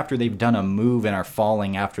 or even after they've done a move and are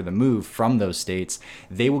falling after the move from those states,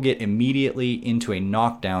 they will get immediately into a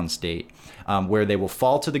knockdown state, where they will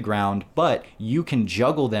fall to the ground, but you can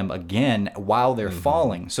juggle them again while they're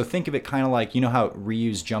falling. So think of it kind of like, you know how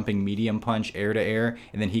Ryu's jumping medium punch air to air,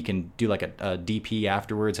 and then he can do like a DP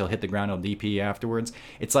afterwards. He'll hit the ground, he'll DP afterwards.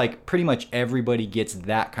 It's like pretty much everybody gets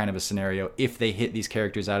that kind of a scenario if they hit these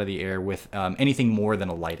characters out of the air with anything more than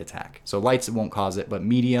a light attack. So lights won't cause it, but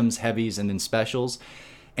mediums, heavies, and then specials.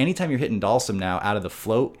 Anytime you're hitting Dhalsim now out of the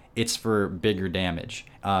float, it's for bigger damage,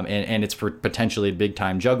 and it's for potentially big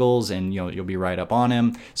time juggles, and you'll be right up on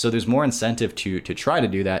him. So there's more incentive to try to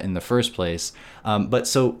do that in the first place. But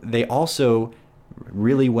so they also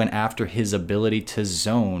really went after his ability to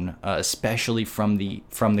zone, especially from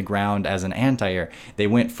the ground as an anti-air. They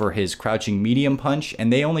went for his crouching medium punch,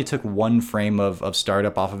 and they only took 1 frame of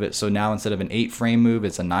startup off of it. So now instead of an 8-frame move,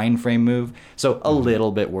 it's a 9-frame move. So a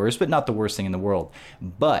little bit worse, but not the worst thing in the world.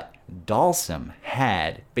 But Dhalsim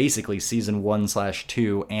had basically season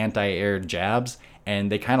 1/2 anti-air jabs, and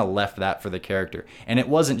they kind of left that for the character. And it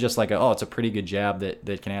wasn't just like it's a pretty good jab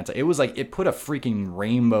that can anti. It was like it put a freaking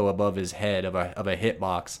rainbow above his head of a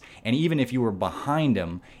hitbox. And even if you were behind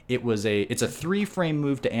him, it's a 3-frame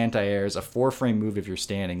move to anti-airs, a 4-frame move if you're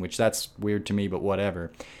standing, which that's weird to me, but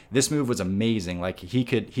whatever. This move was amazing. Like he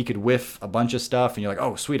could whiff a bunch of stuff, and you're like,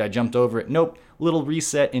 oh sweet, I jumped over it. Nope, little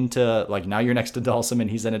reset into like now you're next to Dhalsim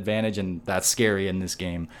and he's an advantage, and that's scary in this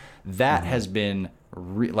game. That has been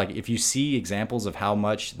like if you see examples of how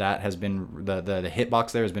much that has been the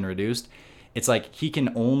hitbox there has been reduced, it's like he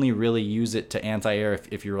can only really use it to anti-air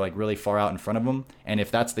if you're like really far out in front of him, and if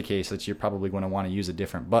that's the case, you're probably going to want to use a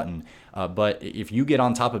different button. But if you get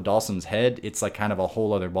on top of Dhalsim's head, it's like kind of a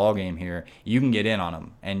whole other ball game here. You can get in on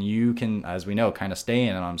him, and you can, as we know, kind of stay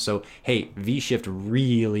in on him. So hey, V-Shift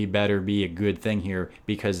really better be a good thing here,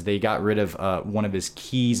 because they got rid of one of his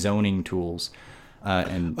key zoning tools.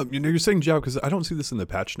 You're saying jab because I don't see this in the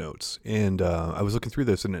patch notes, and I was looking through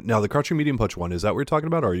this, and now the crouching medium punch one, is that what you're talking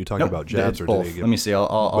about, or are you talking about jabs? Or both. Let me see.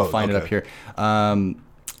 I'll find it up here.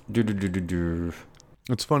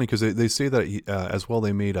 It's funny because they say that as well.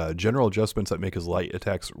 They made general adjustments that make his light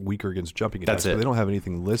attacks weaker against jumping attacks. But they don't have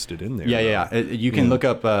anything listed in there. Yeah. You can look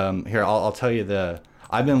up here. I'll tell you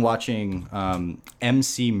I've been watching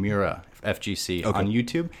MC Mura FGC on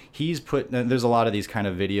YouTube. He's there's a lot of these kind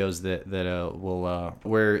of videos that will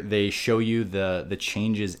where they show you the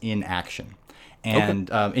changes in action, and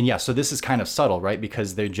so this is kind of subtle, right?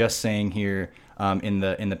 Because they're just saying here in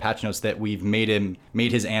the patch notes that we've made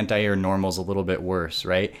his anti-air normals a little bit worse,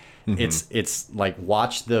 right? It's like,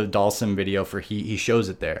 watch the Dhalsim video for he shows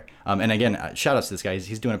it there. And again, shout outs to this guy.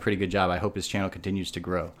 He's doing a pretty good job. I hope his channel continues to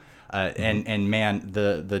grow. And man,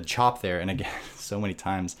 the chop there, and again, so many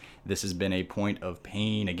times this has been a point of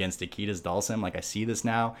pain against Akita's Dhalsim. Like, I see this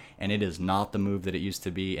now, and it is not the move that it used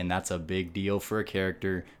to be, and that's a big deal for a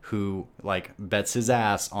character who like bets his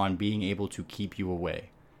ass on being able to keep you away.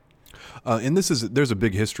 And there's a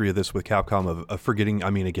big history of this with Capcom of forgetting.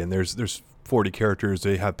 I mean, again, there's 40 characters.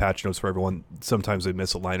 They have patch notes for everyone. Sometimes they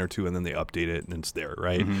miss a line or two, and then they update it, and it's there,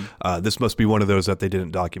 right? This must be one of those that they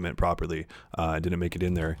didn't document properly. Didn't make it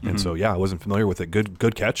in there, and so I wasn't familiar with it.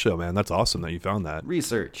 Good catch, though, man. That's awesome that you found that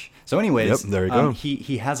research. So, anyways, there you go.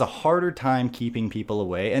 He has a harder time keeping people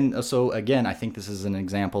away, and so again, I think this is an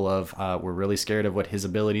example of we're really scared of what his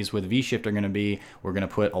abilities with V-Shift are going to be. We're going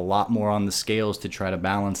to put a lot more on the scales to try to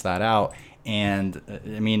balance that out. And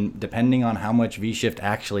I mean, depending on how much V-Shift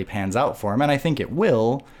actually pans out for him, and I think it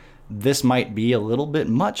will, this might be a little bit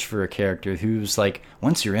much for a character who's like,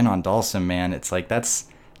 once you're in on Dhalsim, man, it's like that's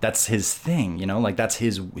his thing, like that's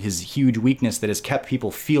his huge weakness that has kept people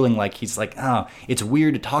feeling like he's like, it's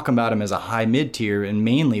weird to talk about him as a high mid tier, and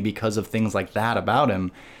mainly because of things like that about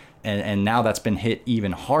him, and now that's been hit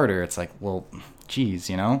even harder. It's like, well, geez,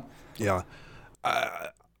 Yeah.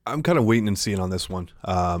 I'm kind of waiting and seeing on this one.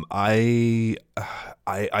 I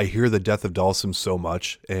hear the death of Dhalsim so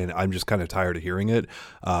much, and I'm just kind of tired of hearing it.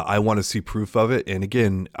 I want to see proof of it. And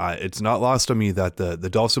again, it's not lost on me that the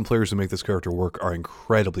Dhalsim players who make this character work are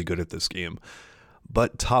incredibly good at this game.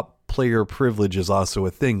 But top player privilege is also a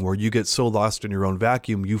thing where you get so lost in your own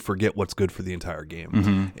vacuum, you forget what's good for the entire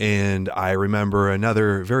game. And I remember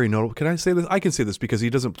another very notable, can I say this? I can say this because he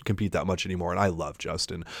doesn't compete that much anymore, and I love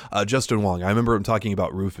Justin. Justin Wong. I remember him talking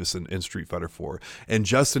about Rufus in Street Fighter 4. And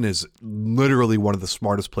Justin is literally one of the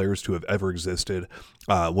smartest players to have ever existed.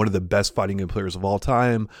 One of the best fighting game players of all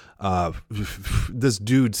time. This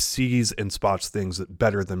dude sees and spots things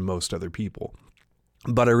better than most other people.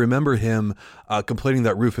 But I remember him complaining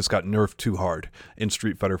that Rufus got nerfed too hard in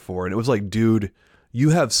Street Fighter 4. And it was like, dude, you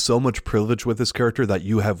have so much privilege with this character that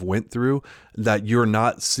you have went through that you're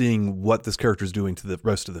not seeing what this character is doing to the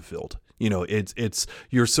rest of the field. You know, it's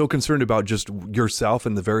you're so concerned about just yourself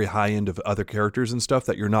and the very high end of other characters and stuff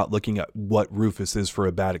that you're not looking at what Rufus is for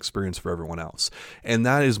a bad experience for everyone else. And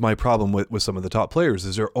that is my problem with some of the top players,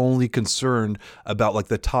 is they're only concerned about like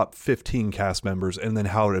the top 15 cast members and then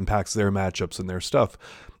how it impacts their matchups and their stuff.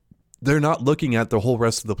 They're not looking at the whole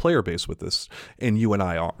rest of the player base with this, and you and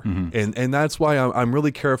I are. And that's why I'm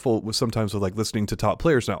really careful with sometimes with like listening to top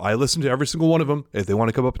players. Now, I listen to every single one of them. If they want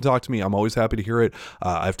to come up and talk to me, I'm always happy to hear it.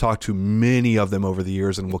 I've talked to many of them over the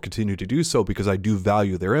years and will continue to do so because I do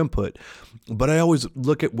value their input. But I always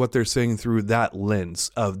look at what they're saying through that lens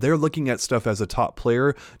of they're looking at stuff as a top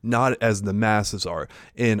player, not as the masses are.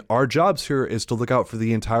 And our jobs here is to look out for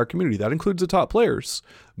the entire community. That includes the top players.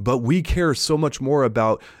 But we care so much more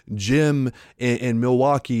about Jim in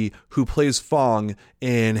Milwaukee, who plays Fong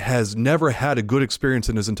and has never had a good experience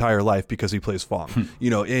in his entire life because he plays Fong. You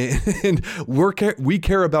know, and we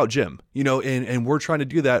care about Jim, you know, and we're trying to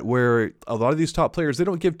do that where a lot of these top players, they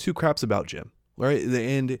don't give two craps about Jim. Right.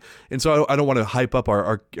 And so I don't want to hype up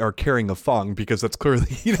our caring of Fong, because that's clearly,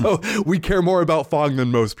 you know, we care more about Fong than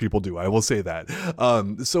most people do. I will say that.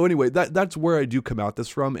 So anyway, that's where I do come out this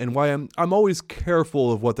from, and why I'm always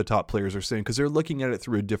careful of what the top players are saying, because they're looking at it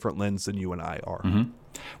through a different lens than you and I are.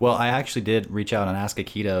 Well, I actually did reach out and ask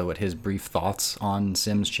Akita what his brief thoughts on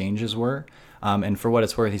Sim's changes were. And for what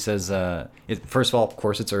it's worth, he says, first of all, of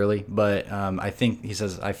course, it's early, but I think, he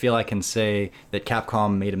says, I feel I can say that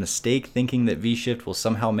Capcom made a mistake thinking that V-Shift will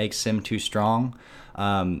somehow make Sim too strong.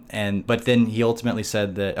 But then he ultimately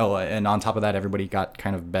said that, and on top of that, everybody got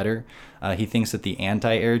kind of better. He thinks that the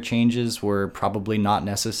anti-air changes were probably not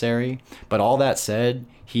necessary. But all that said,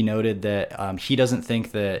 he noted that he doesn't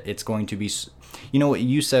think that it's going to be... You know, what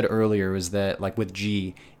you said earlier was that, like, with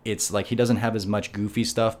G, it's like he doesn't have as much goofy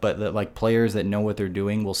stuff, but that like players that know what they're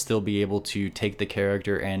doing will still be able to take the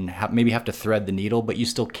character and maybe have to thread the needle, but you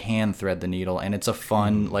still can thread the needle, and it's a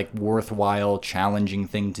fun, like worthwhile, challenging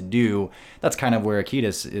thing to do. That's kind of where Akita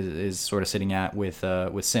is sort of sitting at with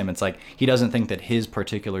Sim. It's like he doesn't think that his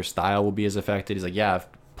particular style will be as affected. He's like, yeah, if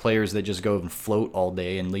players that just go and float all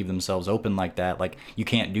day and leave themselves open like that, like you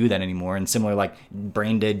can't do that anymore. And similar, like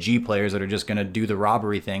brain dead G players that are just going to do the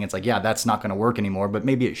robbery thing, it's like, yeah, that's not going to work anymore, but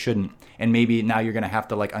maybe it shouldn't. And maybe now you're going to have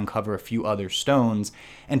to like uncover a few other stones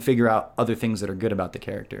and figure out other things that are good about the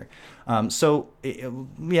character.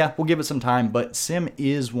 Yeah, we'll give it some time, but Sim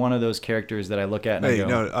is one of those characters that I look at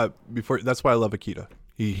and that's why I love Akita.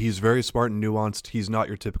 He's very smart and nuanced. He's not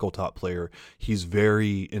your typical top player. He's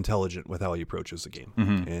very intelligent with how he approaches the game,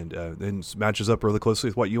 and then matches up really closely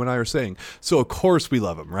with what you and I are saying. So of course we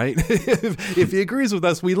love him, right? if he agrees with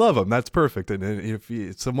us, we love him. That's perfect. And if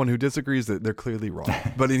someone who disagrees, that they're clearly wrong.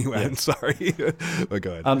 But anyway, I'm sorry. But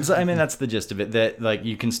go ahead. So I mean, that's the gist of it. That like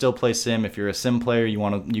you can still play Sim if you're a Sim player.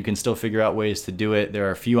 You can still figure out ways to do it. There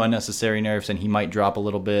are a few unnecessary nerfs, and he might drop a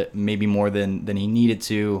little bit, maybe more than he needed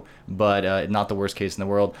to, but not the worst case in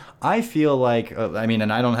the world. I feel like,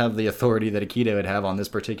 and I don't have the authority that Akita would have on this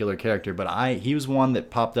particular character, but he was one that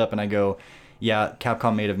popped up and I go, yeah,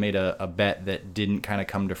 Capcom may have made a bet that didn't kind of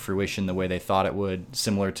come to fruition the way they thought it would,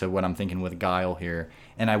 similar to what I'm thinking with Guile here.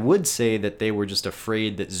 And I would say that they were just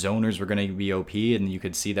afraid that zoners were going to be OP, and you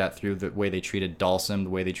could see that through the way they treated Dalsum,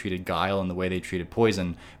 the way they treated Guile, and the way they treated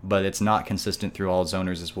Poison. But it's not consistent through all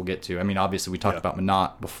zoners, as we'll get to. I mean, obviously, we talked about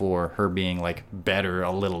Minot before, her being like better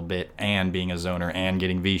a little bit, and being a zoner, and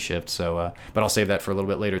getting V-shift. So, but I'll save that for a little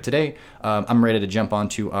bit later. Today, I'm ready to jump on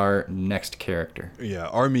to our next character. Yeah,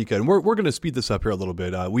 our Mika. And we're going to speed this up here a little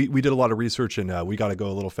bit. We did a lot of research, and we got to go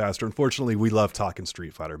a little faster. Unfortunately, we love talking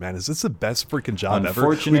Street Fighter, man. Is this the best freaking job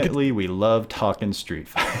ever? Unfortunately, we love talking Street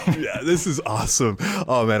Fighter. Yeah, this is awesome.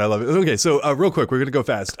 Oh, man, I love it. Okay, so real quick, we're going to go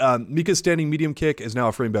fast. Mika's standing medium kick is now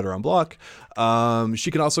a frame better on block.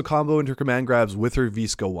 She can also combo into her command grabs with her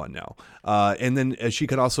V-Skill 1 now. And then she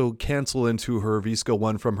can also cancel into her V-Skill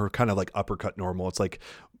 1 from her kind of like uppercut normal. It's like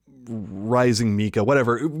Rising Mika,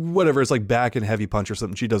 whatever. It's like back and heavy punch or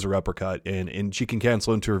something. She does her uppercut, and she can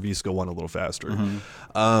cancel into her V-Skill 1 a little faster.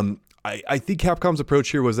 I think Capcom's approach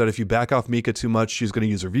here was that if you back off Mika too much, she's going to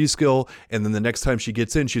use her V-Skill, and then the next time she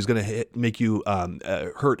gets in, she's going to make you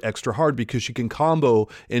hurt extra hard because she can combo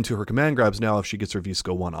into her command grabs now if she gets her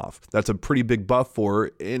V-Skill 1 off. That's a pretty big buff for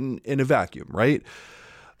her in a vacuum, right?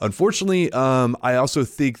 Unfortunately, I also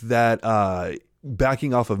think that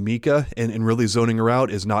backing off of Mika and really zoning her out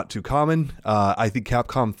is not too common. I think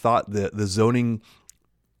Capcom thought that the zoning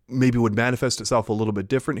maybe would manifest itself a little bit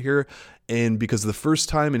different here. And because the first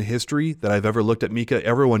time in history that I've ever looked at Mika,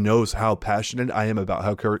 everyone knows how passionate I am about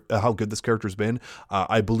how good this character's been.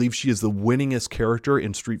 I believe she is the winningest character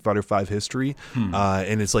in Street Fighter V history.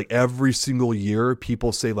 And it's like every single year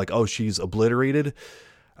people say like, oh, she's obliterated.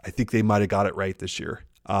 I think they might have got it right this year,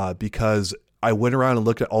 because I went around and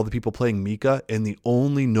looked at all the people playing Mika, and the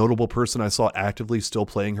only notable person I saw actively still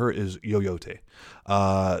playing her is Yoyote.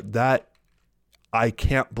 That I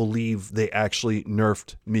can't believe they actually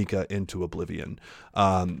nerfed Mika into oblivion.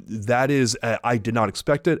 That is, I did not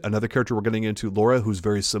expect it. Another character we're getting into, Laura, who's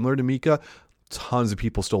very similar to Mika. Tons of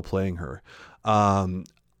people still playing her.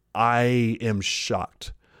 I am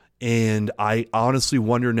shocked. And I honestly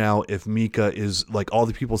wonder now if Mika is, like all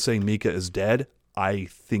the people saying Mika is dead. I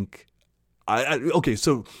think, okay,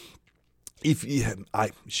 so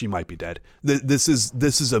she might be dead. This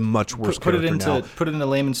is a much worse character now. Put it into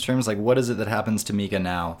layman's terms. Like, what is it that happens to Mika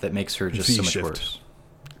now that makes her just so much worse?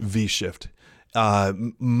 V-shift.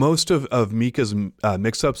 Most of Mika's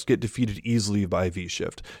mix-ups get defeated easily by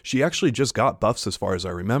V-shift. She actually just got buffs as far as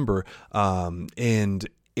I remember, and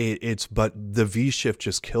but the V-shift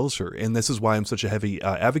just kills her, and this is why I'm such a heavy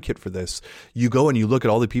advocate for this. You go and you look at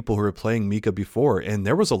all the people who were playing Mika before, and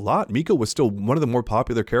there was a lot. Mika was still one of the more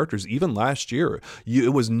popular characters even last year.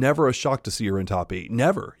 It was never a shock to see her in top 8.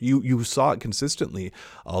 Never. You saw it consistently.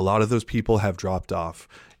 A lot of those people have dropped off.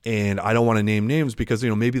 And I don't want to name names because,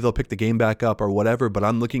 maybe they'll pick the game back up or whatever, but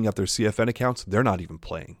I'm looking at their CFN accounts. They're not even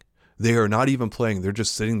playing. They are not even playing. They're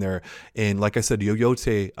just sitting there. And like I said,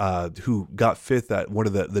 Yoyote, who got 5th at one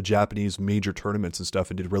of the Japanese major tournaments and stuff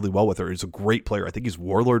and did really well with her, is a great player. I think he's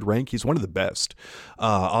Warlord rank. He's one of the best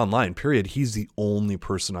online, period. He's the only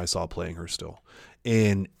person I saw playing her still.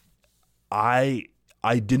 And I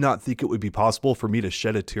did not think it would be possible for me to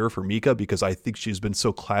shed a tear for Mika because I think she's been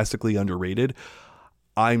so classically underrated.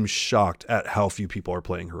 I'm shocked at how few people are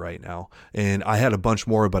playing her right now. And I had a bunch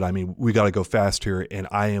more, but I mean, we got to go fast here.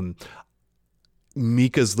 And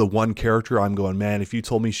Mika's the one character I'm going, man, if you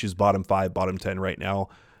told me she's bottom 5, bottom 10 right now,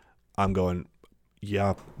 I'm going,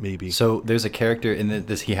 yeah, maybe. So there's a character in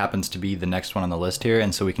this, he happens to be the next one on the list here.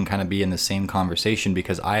 And so we can kind of be in the same conversation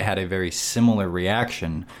because I had a very similar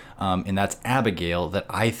reaction. And that's Abigail, that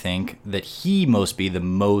I think that he might be the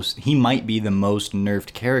most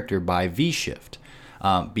nerfed character by V-Shift.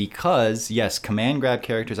 Because, yes, command grab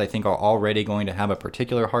characters, I think, are already going to have a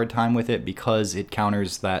particular hard time with it because it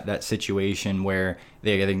counters that situation where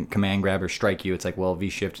they either command grab or strike you. It's like, well,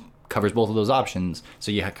 V-Shift covers both of those options,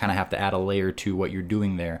 so you kind of have to add a layer to what you're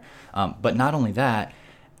doing there. But not only that,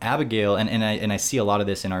 Abigail, and I see a lot of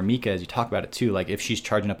this in our Mika as you talk about it too, like if she's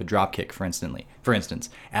charging up a drop kick, for instance,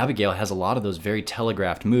 Abigail has a lot of those very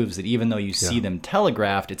telegraphed moves that even though you see them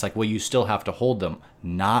telegraphed, it's like, well, you still have to hold them.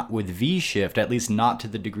 Not with V-Shift, at least not to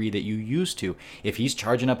the degree that you used to. If he's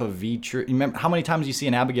charging up a remember how many times you see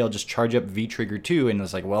an Abigail just charge up V-Trigger 2 and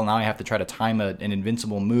it's like, well, now I have to try to time an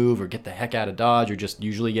invincible move or get the heck out of dodge or just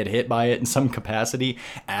usually get hit by it in some capacity.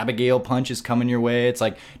 Abigail punch is coming your way. It's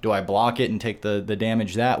like, do I block it and take the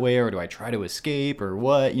damage that way or do I try to escape or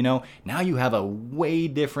what? Now you have a way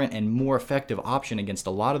different and more effective option against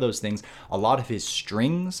a lot of those things. A lot of his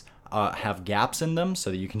strings have gaps in them so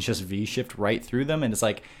that you can just V-shift right through them. And it's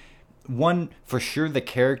like, one, for sure the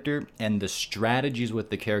character and the strategies with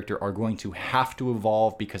the character are going to have to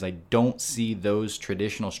evolve because I don't see those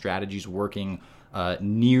traditional strategies working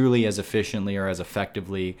nearly as efficiently or as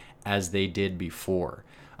effectively as they did before.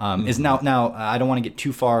 Is now I don't want to get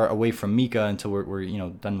too far away from Mika until we're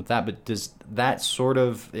done with that, but is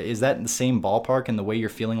that in the same ballpark in the way you're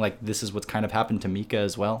feeling like this is what's kind of happened to Mika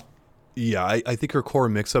as well? Yeah, I think her core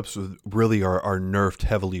mix-ups really are nerfed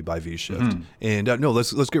heavily by V-Shift. And no,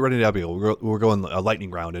 let's get right into Abigail. We're going a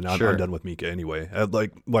lightning round, and I'm done with Mika anyway.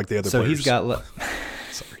 Like the other players. So he's got...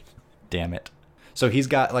 Sorry. Damn it. So he's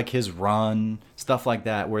got like his run, stuff like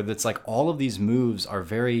that, where it's like all of these moves are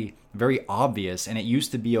very, very obvious, and it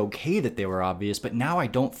used to be okay that they were obvious, but now I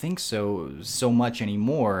don't think so much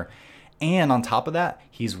anymore. And on top of that,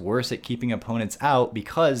 he's worse at keeping opponents out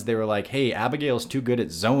because they were like, hey, Abigail's too good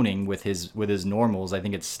at zoning with his normals. I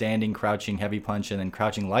think it's standing, crouching, heavy punch, and then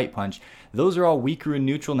crouching, light punch. Those are all weaker in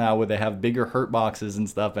neutral now where they have bigger hurt boxes and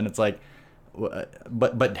stuff. And it's like,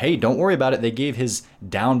 but hey, don't worry about it. They gave his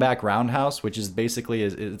down back roundhouse, which is basically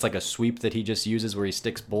it's like a sweep that he just uses where he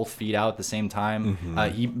sticks both feet out at the same time.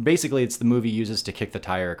 It's the move he uses to kick the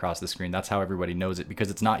tire across the screen. That's how everybody knows it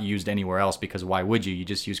because it's not used anywhere else. Because why would you? You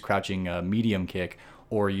just use crouching medium kick,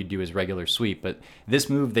 or you do his regular sweep. But this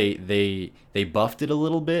move they buffed it a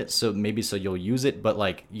little bit, so maybe you'll use it. But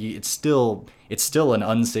like it's still it's still an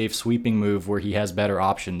unsafe sweeping move where he has better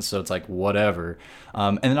options. So it's like, whatever.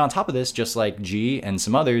 And then on top of this, just like G and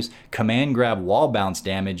some others, command grab wall bounce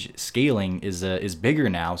damage scaling is bigger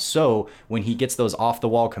now. So when he gets those off the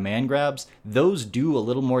wall command grabs, those do a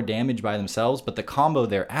little more damage by themselves, but the combo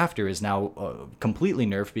thereafter is now completely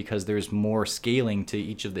nerfed because there's more scaling to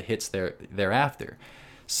each of the hits thereafter.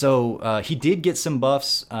 So he did get some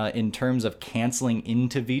buffs in terms of canceling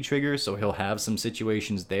into V-Trigger, so he'll have some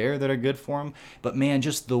situations there that are good for him. But man,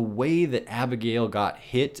 just the way that Abigail got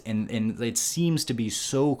hit, and it seems to be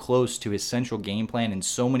so close to his central game plan in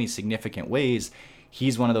so many significant ways,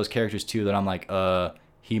 he's one of those characters too that I'm like,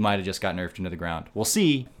 he might have just got nerfed into the ground. We'll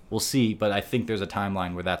see, but I think there's a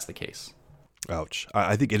timeline where that's the case. Ouch.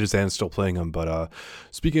 I think Idizan's still playing him, but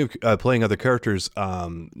speaking of playing other characters,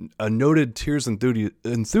 a noted Tears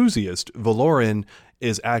enthusiast, Valoran,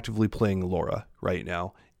 is actively playing Laura right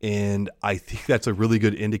now. And I think that's a really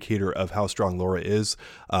good indicator of how strong Laura is.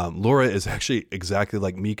 Laura is actually exactly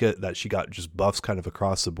like Mika, that she got just buffs kind of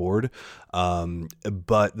across the board.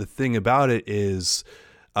 But the thing about it is,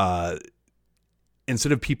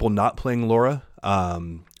 instead of people not playing Laura,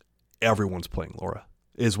 everyone's playing Laura.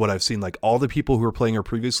 Is what I've seen. Like, all the people who were playing her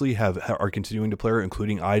previously are continuing to play her,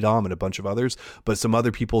 including IDOM and a bunch of others. But some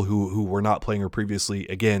other people who were not playing her previously,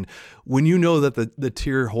 again, when you know that the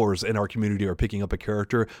tier whores in our community are picking up a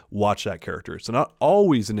character, watch that character. It's not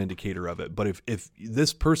always an indicator of it, but if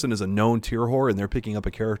this person is a known tier whore and they're picking up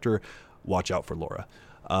a character, watch out for Laura.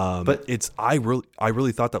 But I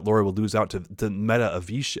really thought that Laura would lose out to the meta of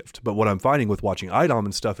V-Shift. But what I'm finding with watching IDOM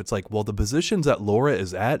and stuff, it's like, well, the positions that Laura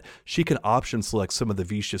is at, she can option select some of the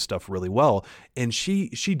V-Shift stuff really well. And she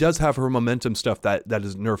does have her momentum stuff that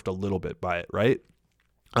is nerfed a little bit by it, right?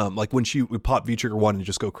 Like when we pop V-Trigger 1 and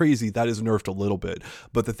just go crazy, that is nerfed a little bit.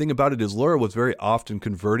 But the thing about it is Laura was very often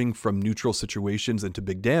converting from neutral situations into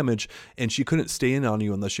big damage, and she couldn't stay in on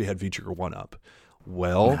you unless she had V-Trigger 1 up.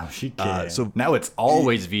 Well, now she can. So now it's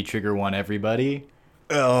always V-Trigger 1, everybody.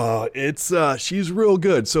 She's real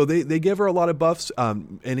good. So they give her a lot of buffs.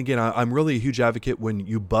 And again, I'm really a huge advocate when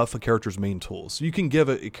you buff a character's main tools. You can give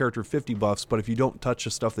a character 50 buffs, but if you don't touch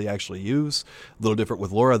the stuff they actually use, a little different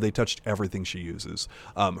with Laura, they touched everything she uses.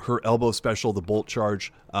 Her elbow special, the bolt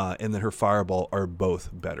charge, and then her fireball are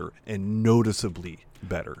both better and noticeably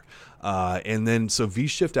better. And then so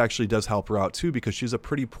V-Shift actually does help her out too, because she's a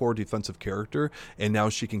pretty poor defensive character, and now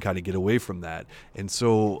she can kind of get away from that. And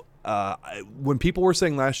so when people were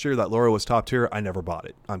saying last year that Laura was top tier, I never bought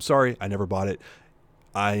it. I'm sorry, I never bought it.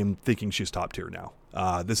 I'm thinking she's top tier now.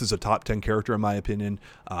 This is a top 10 character in my opinion.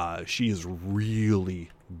 She is really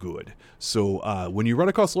good. So when you run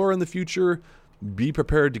across Laura in the future, be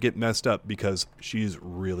prepared to get messed up, because she's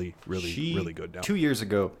really good now. 2 years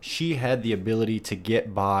ago, she had the ability to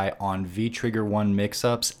get by on V-Trigger 1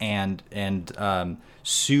 mix-ups and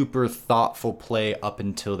super thoughtful play up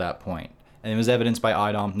until that point. And it was evidenced by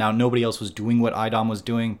IDOM. Now, nobody else was doing what IDOM was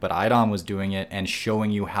doing, but IDOM was doing it and showing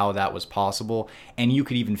you how that was possible. And you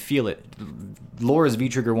could even feel it. Laura's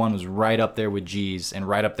V-Trigger 1 was right up there with G's, and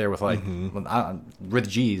right up there with with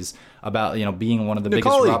G's about, being one of the biggest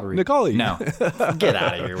robberies. No, get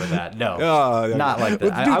out of here with that. No, not like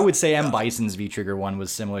that. I would say M. Bison's V-Trigger 1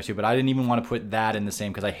 was similar to, but I didn't even want to put that in the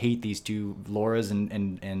same, because I hate these two, Laura's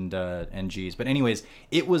and G's. But anyways,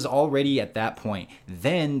 it was already at that point.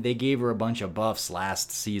 Then they gave her a bunch of buffs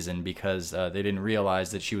last season because they didn't realize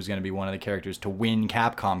that she was going to be one of the characters to win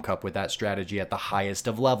Capcom Cup with that strategy at the highest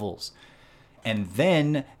of levels. And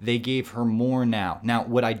then they gave her more now. Now,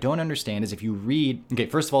 what I don't understand is if you read... Okay,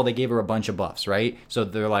 first of all, they gave her a bunch of buffs, right? So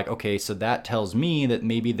they're like, okay, so that tells me that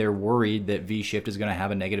maybe they're worried that V-Shift is going to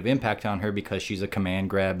have a negative impact on her because she's a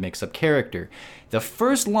command grab mix-up character. The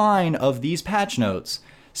first line of these patch notes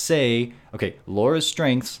say, okay, Laura's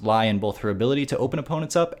strengths lie in both her ability to open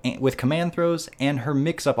opponents up with command throws and her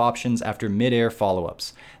mix-up options after mid-air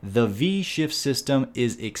follow-ups. The V-Shift system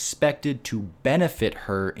is expected to benefit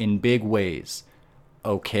her in big ways.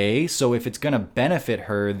 Okay, so if it's going to benefit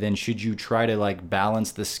her, then should you try to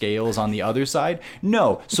balance the scales on the other side?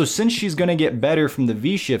 No. So since she's going to get better from the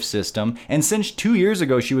V-Shift system, and since 2 years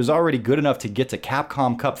ago she was already good enough to get to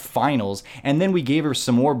Capcom Cup finals, and then we gave her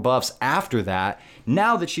some more buffs after that,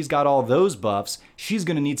 now that she's got all those buffs, she's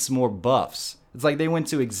going to need some more buffs. It's like they went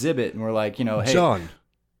to Exhibit and were like, hey...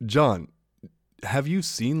 John, have you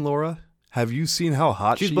seen Laura? Have you seen how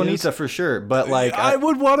hot she is? She's bonita for sure, but I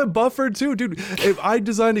would want to buff her too, dude. If I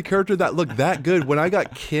designed a character that looked that good, when I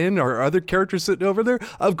got Kin or other characters sitting over there,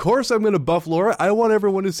 of course I'm going to buff Laura. I want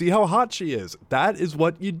everyone to see how hot she is. That is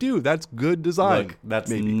what you do. That's good design. Look, that's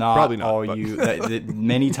probably not all you...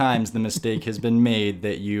 many times the mistake has been made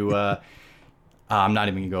that you... I'm not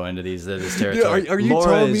even gonna go into this Yeah, territory. are you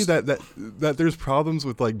Laura telling me is- that there's problems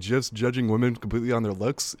with like just judging women completely on their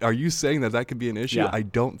looks? Are you saying that could be an issue? Yeah. I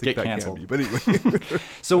don't think Get that canceled. can be. But anyway,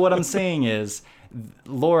 So what I'm saying is,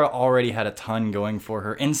 Laura already had a ton going for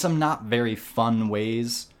her in some not very fun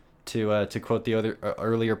ways. To quote the other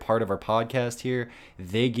earlier part of our podcast here,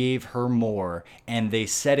 they gave her more, and they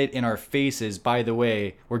said it in our faces. By the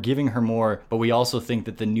way, we're giving her more, but we also think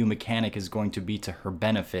that the new mechanic is going to be to her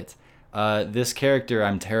benefit. This character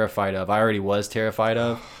I'm terrified of. I already was terrified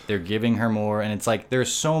of. They're giving her more, and it's like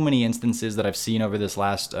there's so many instances that I've seen over this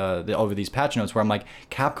last over these patch notes where I'm like,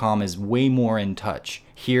 Capcom is way more in touch.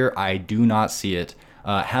 Here, I do not see it.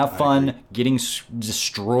 Have fun getting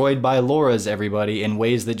destroyed by Laura's everybody in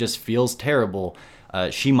ways that just feels terrible.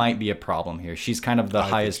 She might be a problem here. She's kind of the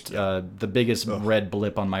highest, the biggest red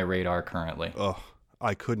blip on my radar currently. oh,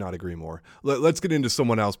 I could not agree more. Let's get into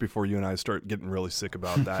someone else before you and I start getting really sick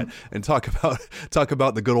about that, and talk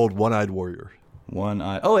about the good old one-eyed warrior. One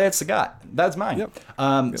eye. Oh, that's Sagat. That's mine. Yep.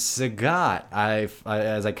 Sagat,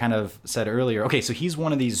 as I kind of said earlier. Okay, so he's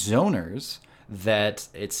one of these zoners that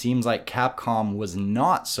it seems like Capcom was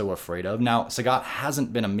not so afraid of. Now, Sagat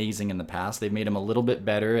hasn't been amazing in the past. They've made him a little bit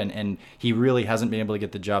better, and he really hasn't been able to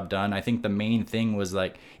get the job done. I think the main thing was,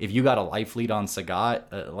 like, if you got a life lead on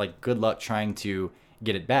Sagat, like, good luck trying to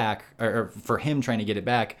get it back, or for him trying to get it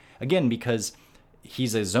back, again, because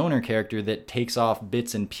he's a zoner character that takes off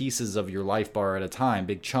bits and pieces of your life bar at a time,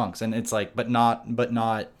 big chunks, and it's like, but not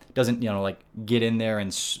doesn't, like, get in there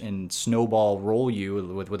and snowball roll you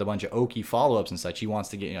with a bunch of oaky follow-ups and such. He wants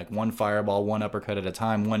to get, like, one fireball, one uppercut at a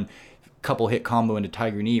time, one couple hit combo into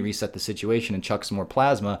Tiger Knee, reset the situation, and chuck some more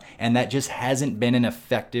plasma, and that just hasn't been an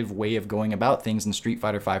effective way of going about things in Street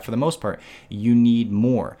Fighter V for the most part. You need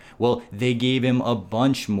more. Well, they gave him a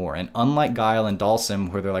bunch more, and unlike Guile and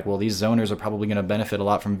Dalsim, where they're like, well, these zoners are probably going to benefit a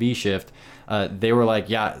lot from V-Shift, they were like,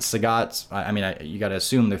 yeah, Sagat, you got to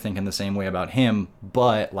assume they're thinking the same way about him,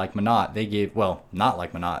 but like Menat, they gave, well, not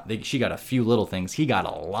like Menat, she got a few little things, he got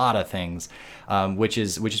a lot of things, which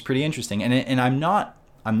is pretty interesting, and I'm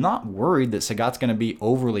not worried that Sagat's going to be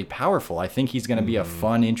overly powerful. I think he's going to be a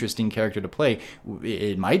fun, interesting character to play.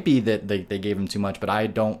 It might be that they gave him too much, but I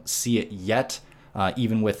don't see it yet.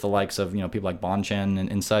 Even with the likes of people like Bonchen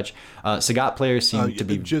and such, Sagat players seem to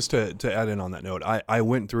be. Just to add in on that note, I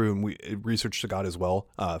went through and we researched Sagat as well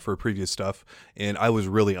for previous stuff, and I was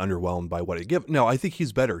really underwhelmed by what it gave. No, I think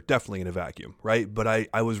he's better, definitely in a vacuum, right? But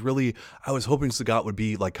I was hoping Sagat would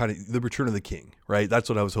be like kind of the Return of the King, right? That's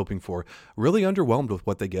what I was hoping for. Really underwhelmed with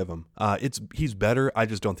what they give him. He's better. I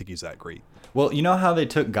just don't think he's that great. Well, you know how they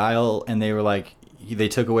took Guile and they were like, they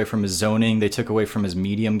took away from his zoning, they took away from his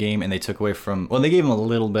medium game, and they took away from, well, they gave him a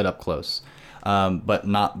little bit up close, but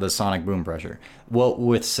not the sonic boom pressure. Well,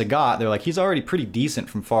 with Sagat, they're like, he's already pretty decent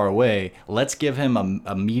from far away. Let's give him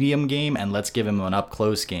a medium game, and let's give him an up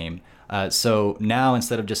close game. So now,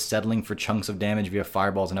 instead of just settling for chunks of damage via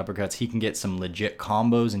fireballs and uppercuts, he can get some legit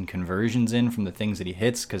combos and conversions in from the things that he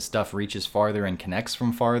hits, because stuff reaches farther and connects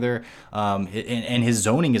from farther. And his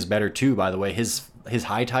zoning is better too, by the way. His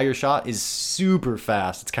high tire shot is super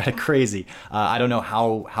fast. It's kind of crazy. I don't know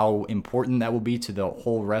how important that will be to the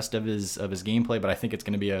whole rest of his gameplay, but I think it's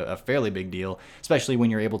going to be a fairly big deal, especially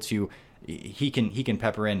when you're able to. He can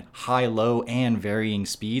pepper in high, low, and varying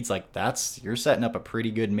speeds. Like, you're setting up a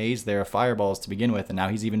pretty good maze there of fireballs to begin with, and now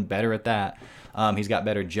he's even better at that. He's got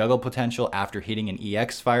better juggle potential after hitting an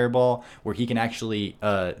EX fireball, where he can actually,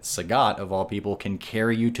 Sagat of all people, can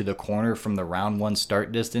carry you to the corner from the round one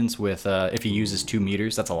start distance with, if he uses 2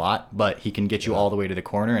 meters, that's a lot, but he can get you all the way to the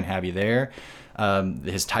corner and have you there.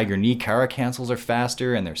 His Tiger Knee Kara cancels are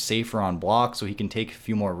faster and they're safer on block, so he can take a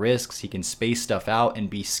few more risks. He can space stuff out and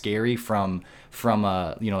be scary from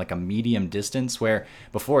like a medium distance, where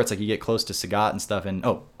before it's like you get close to Sagat and stuff, and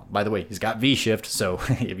oh, by the way, he's got V-Shift, so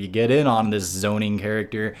if you get in on this zoning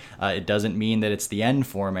character, it doesn't mean that it's the end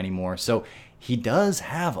for him anymore. So he does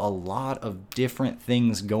have a lot of different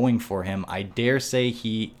things going for him. I dare say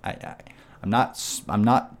I'm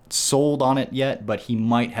not sold on it yet, but he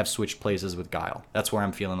might have switched places with Guile. That's where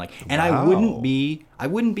I'm feeling like, and Wow. I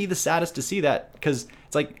wouldn't be the saddest to see that, because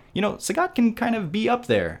it's like, Sagat can kind of be up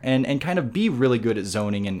there and kind of be really good at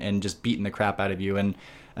zoning and just beating the crap out of you, and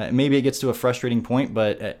maybe it gets to a frustrating point,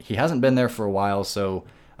 but he hasn't been there for a while, so.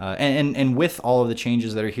 And with all of the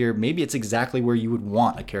changes that are here, maybe it's exactly where you would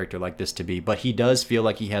want a character like this to be. But he does feel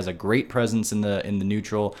like he has a great presence in the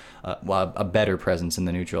neutral, a better presence in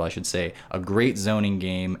the neutral, I should say. A great zoning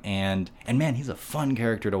game, and man, he's a fun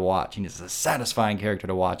character to watch. He's a satisfying character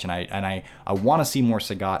to watch, and I want to see more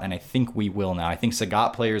Sagat, and I think we will now. I think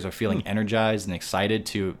Sagat players are feeling energized and excited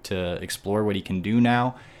to explore what he can do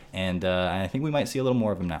now. and I think we might see a little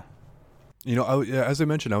more of him now. You know, as I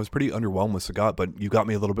mentioned, I was pretty underwhelmed with Sagat, but you got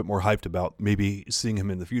me a little bit more hyped about maybe seeing him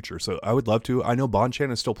in the future. So I would love to. I know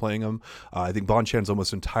Bonchan is still playing him. I think Bonchan's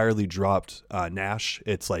almost entirely dropped Nash.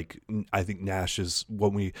 It's like, I think Nash is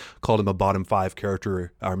what we called him, a bottom 5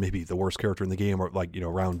 character, or maybe the worst character in the game, or like, you know,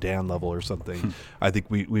 around Dan level or something. I think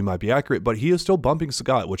we might be accurate, but he is still bumping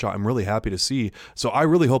Sagat, which I'm really happy to see. So I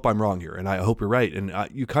really hope I'm wrong here, and I hope you're right. And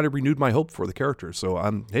you kind of renewed my hope for the character.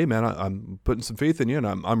 So hey man, I'm putting some faith in you, and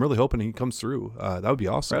I'm really hoping he comes through. That would be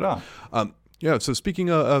awesome. Right on. Yeah, so speaking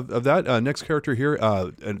of that, next character here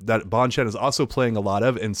that Bonchan is also playing a lot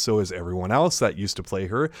of, and so is everyone else that used to play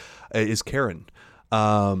her, is Karin.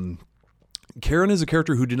 Karin is a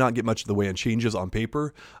character who did not get much of the way in changes on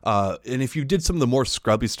paper. And if you did some of the more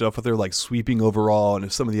scrubby stuff with her, like sweeping overall and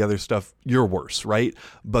some of the other stuff, you're worse, right?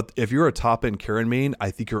 But if you're a top-end Karin main,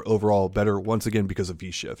 I think you're overall better, once again, because of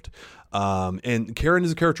V-Shift. And Karin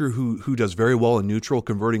is a character who does very well in neutral,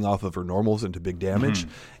 converting off of her normals into big damage.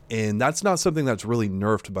 And that's not something that's really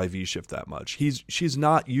nerfed by V-Shift that much. She's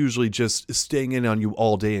not usually just staying in on you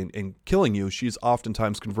all day and killing you. She's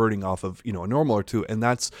oftentimes converting off of, you know, a normal or two, and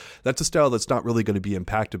that's a style that's not really going to be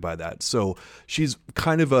impacted by that. So she's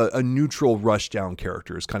kind of a neutral rush down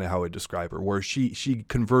character is kind of how I describe her, where she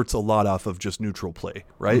converts a lot off of just neutral play,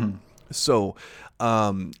 right? So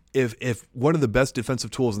if one of the best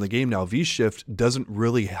defensive tools in the game now, V-Shift, doesn't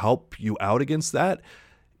really help you out against that,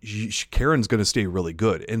 Karin's going to stay really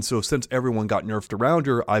good. And so since everyone got nerfed around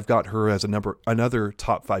her, I've got her as another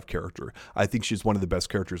top 5 character. I think she's one of the best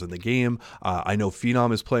characters in the game. I know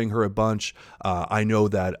Phenom is playing her a bunch. I know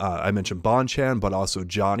that I mentioned Bonchan, but also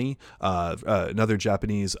Johnny, another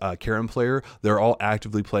Japanese Karin player. They're all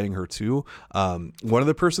actively playing her too. One of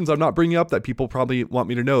the persons I'm not bringing up that people probably want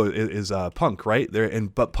me to know is Punk, right?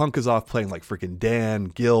 But Punk is off playing like freaking Dan,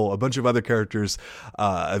 Gil, a bunch of other characters.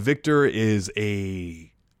 Victor is a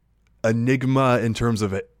enigma in terms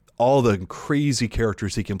of all the crazy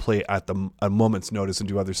characters he can play at a moment's notice and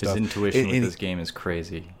do other stuff. His intuition with this game is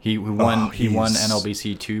crazy. He won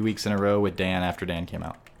NLBC 2 weeks in a row with Dan after Dan came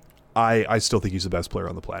out. I still think he's the best player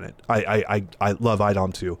on the planet. I love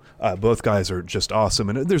Idom too. Both guys are just awesome,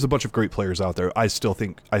 and there's a bunch of great players out there. I still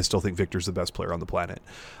think Victor's the best player on the planet.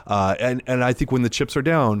 And I think when the chips are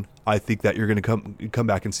down, I think that you're going to come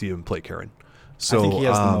back and see him play Karin. So, I think he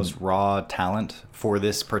has the most raw talent for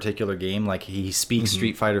this particular game. Like, he speaks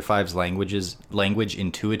Street Fighter V's language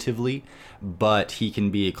intuitively, but he can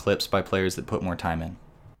be eclipsed by players that put more time in.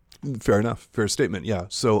 Fair enough. Fair statement. Yeah.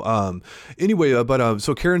 So anyway,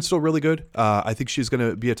 so Karin's still really good. I think she's going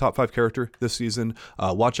to be a top 5 character this season.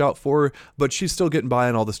 Watch out for her, but she's still getting by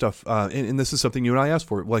and all the stuff. And this is something you and I asked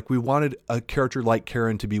for. Like, we wanted a character like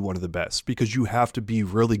Karin to be one of the best, because you have to be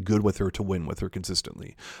really good with her to win with her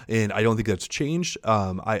consistently. And I don't think that's changed.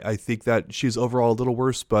 I think that she's overall a little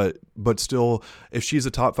worse, but still, if she's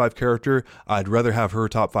a top 5 character, I'd rather have her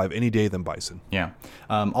top 5 any day than Bison. Yeah.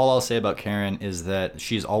 All I'll say about Karin is that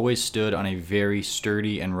she's always stood on a very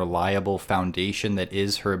sturdy and reliable foundation that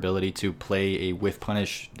is her ability to play a whiff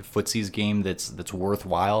punish footsies game that's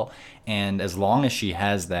worthwhile. And as long as she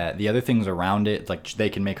has that, the other things around it, like, they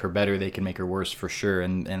can make her better, they can make her worse for sure.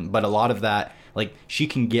 But a lot of that, like, she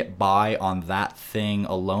can get by on that thing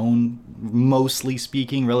alone, mostly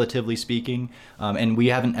speaking, relatively speaking. And we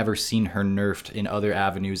haven't ever seen her nerfed in other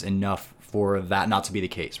avenues enough for that not to be the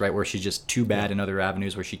case, right? Where she's just too bad in other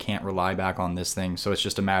avenues where she can't rely back on this thing. So it's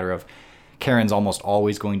just a matter of Karin's almost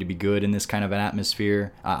always going to be good in this kind of an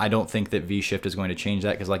atmosphere. I don't think that V-Shift is going to change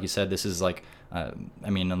that, because like you said, this is like,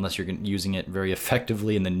 unless you're using it very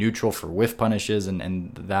effectively in the neutral for whiff punishes and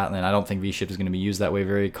I don't think V-Shift is going to be used that way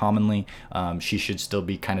very commonly. She should still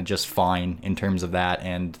be kind of just fine in terms of that,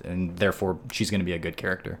 and therefore she's going to be a good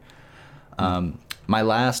character. My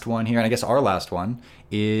last one here, and I guess our last one,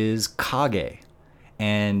 is Kage.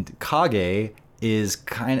 And Kage is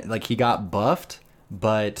kind of like, he got buffed,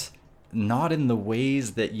 but not in the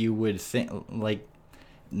ways that you would think, like,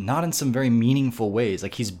 not in some very meaningful ways.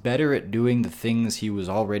 Like, he's better at doing the things he was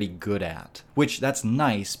already good at, which that's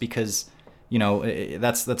nice, because, you know,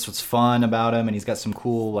 that's what's fun about him, and he's got some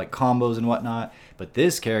cool, like, combos and whatnot. But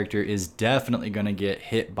this character is definitely going to get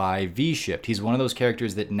hit by V-Shift. He's one of those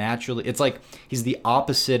characters that naturally, it's like he's the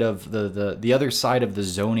opposite of the other side of the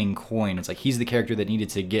zoning coin. It's like he's the character that needed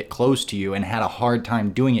to get close to you and had a hard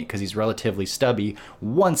time doing it because he's relatively stubby.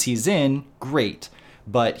 Once he's in, great.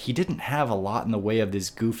 But he didn't have a lot in the way of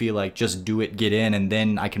this goofy, like, just do it, get in, and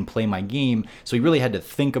then I can play my game. So he really had to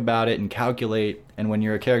think about it and calculate. And when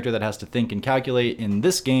you're a character that has to think and calculate in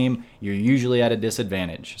this game, you're usually at a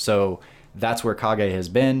disadvantage. So that's where Kage has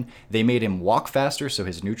been. They made him walk faster, so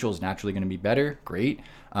his neutral is naturally going to be better. Great.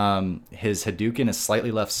 His Hadouken is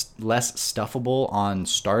slightly less stuffable on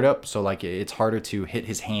startup, so like it's harder to hit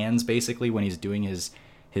his hands basically when he's doing his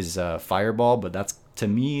fireball. But that's to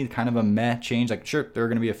me kind of a meh change. Like sure, there are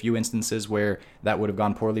going to be a few instances where that would have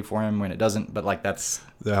gone poorly for him when it doesn't, but like that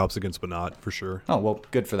helps against Banat for sure. Oh well,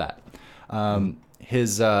 good for that.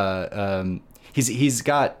 He's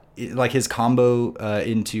got like his combo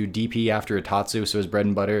into DP after Itatsu, so his bread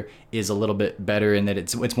and butter is a little bit better in that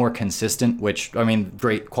it's more consistent, which I mean,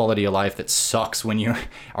 great quality of life that sucks when you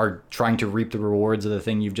are trying to reap the rewards of the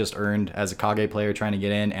thing you've just earned as a Kage player trying to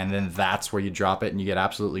get in, and then that's where you drop it and you get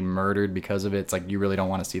absolutely murdered because of it. It's like you really don't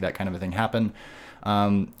want to see that kind of a thing happen.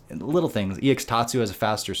 Little things. EX Tatsu has a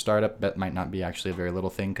faster startup. That might not be actually a very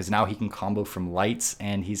little thing because now he can combo from lights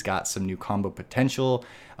and he's got some new combo potential.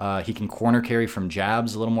 He can corner carry from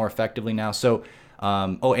jabs a little more effectively now. So,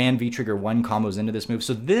 and V-Trigger 1 combos into this move.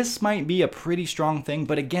 So this might be a pretty strong thing,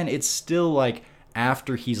 but again, it's still like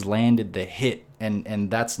after he's landed the hit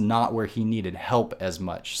and that's not where he needed help as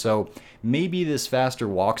much. So maybe this faster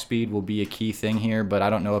walk speed will be a key thing here, but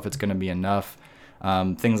I don't know if it's going to be enough.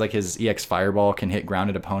 Things like his EX Fireball can hit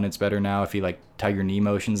grounded opponents better now. If he like Tiger Knee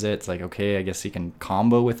motions it, it's like, okay, I guess he can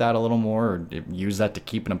combo with that a little more or use that to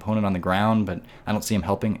keep an opponent on the ground, but I don't see him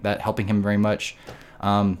helping him very much.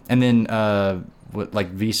 And then like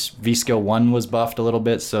V-Skill 1 was buffed a little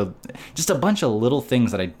bit, so just a bunch of little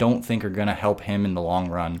things that I don't think are going to help him in the long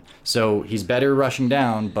run. So he's better rushing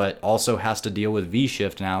down, but also has to deal with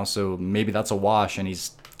V-Shift now, so maybe that's a wash, and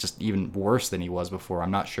he's just even worse than he was before.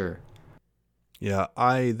 I'm not sure. Yeah,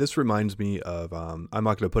 this reminds me of I'm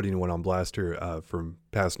not going to put anyone on blast here from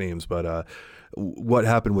past names, but what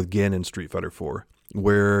happened with Gin in Street Fighter 4,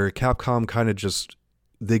 where Capcom kind of just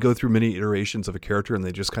they go through many iterations of a character and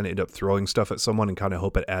they just kind of end up throwing stuff at someone and kind of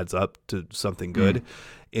hope it adds up to something good.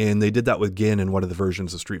 And they did that with Gin in one of the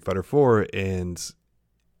versions of Street Fighter 4, and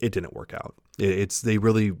it didn't work out. They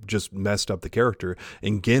really just messed up the character.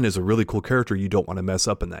 And Gin is a really cool character you don't want to mess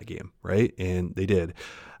up in that game, right? And they did.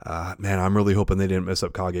 Man, I'm really hoping they didn't mess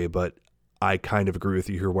up Kage, but I kind of agree with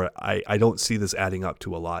you here where I don't see this adding up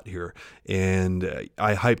to a lot here. And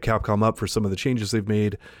I hype Capcom up for some of the changes they've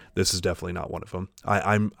made. This is definitely not one of them.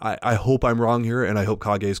 I hope I'm wrong here, and I hope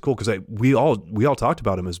Kage is cool because we all talked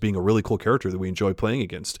about him as being a really cool character that we enjoy playing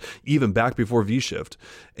against, even back before V-Shift.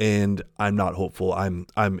 And I'm not hopeful. I'm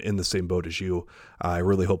in the same boat as you. I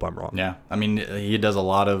really hope I'm wrong. Yeah, I mean, he does a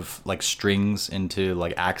lot of like strings into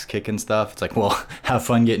like axe kick and stuff. It's like, well, have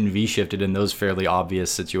fun getting V-shifted in those fairly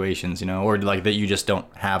obvious situations, or like that you just don't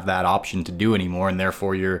have that option to do anymore, and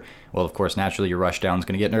therefore of course, naturally your rush down is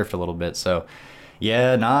going to get nerfed a little bit. So,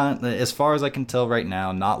 yeah, not as far as I can tell right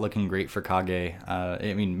now, not looking great for Kage.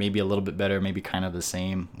 I mean, maybe a little bit better, maybe kind of the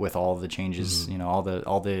same with all the changes, all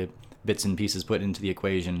the bits and pieces put into the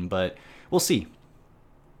equation, but we'll see.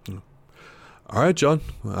 All right, John,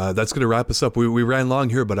 that's going to wrap us up. We ran long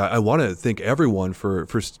here, but I want to thank everyone for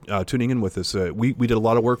tuning in with us. We did a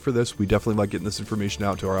lot of work for this. We definitely like getting this information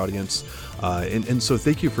out to our audience. And so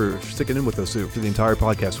thank you for sticking in with us for the entire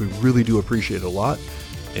podcast. We really do appreciate it a lot.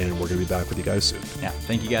 And we're going to be back with you guys soon. Yeah,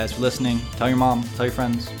 thank you guys for listening. Tell your mom, tell your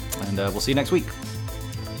friends, and we'll see you next week.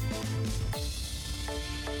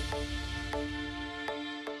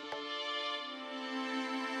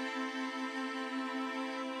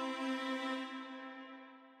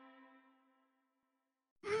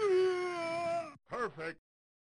 Perfect.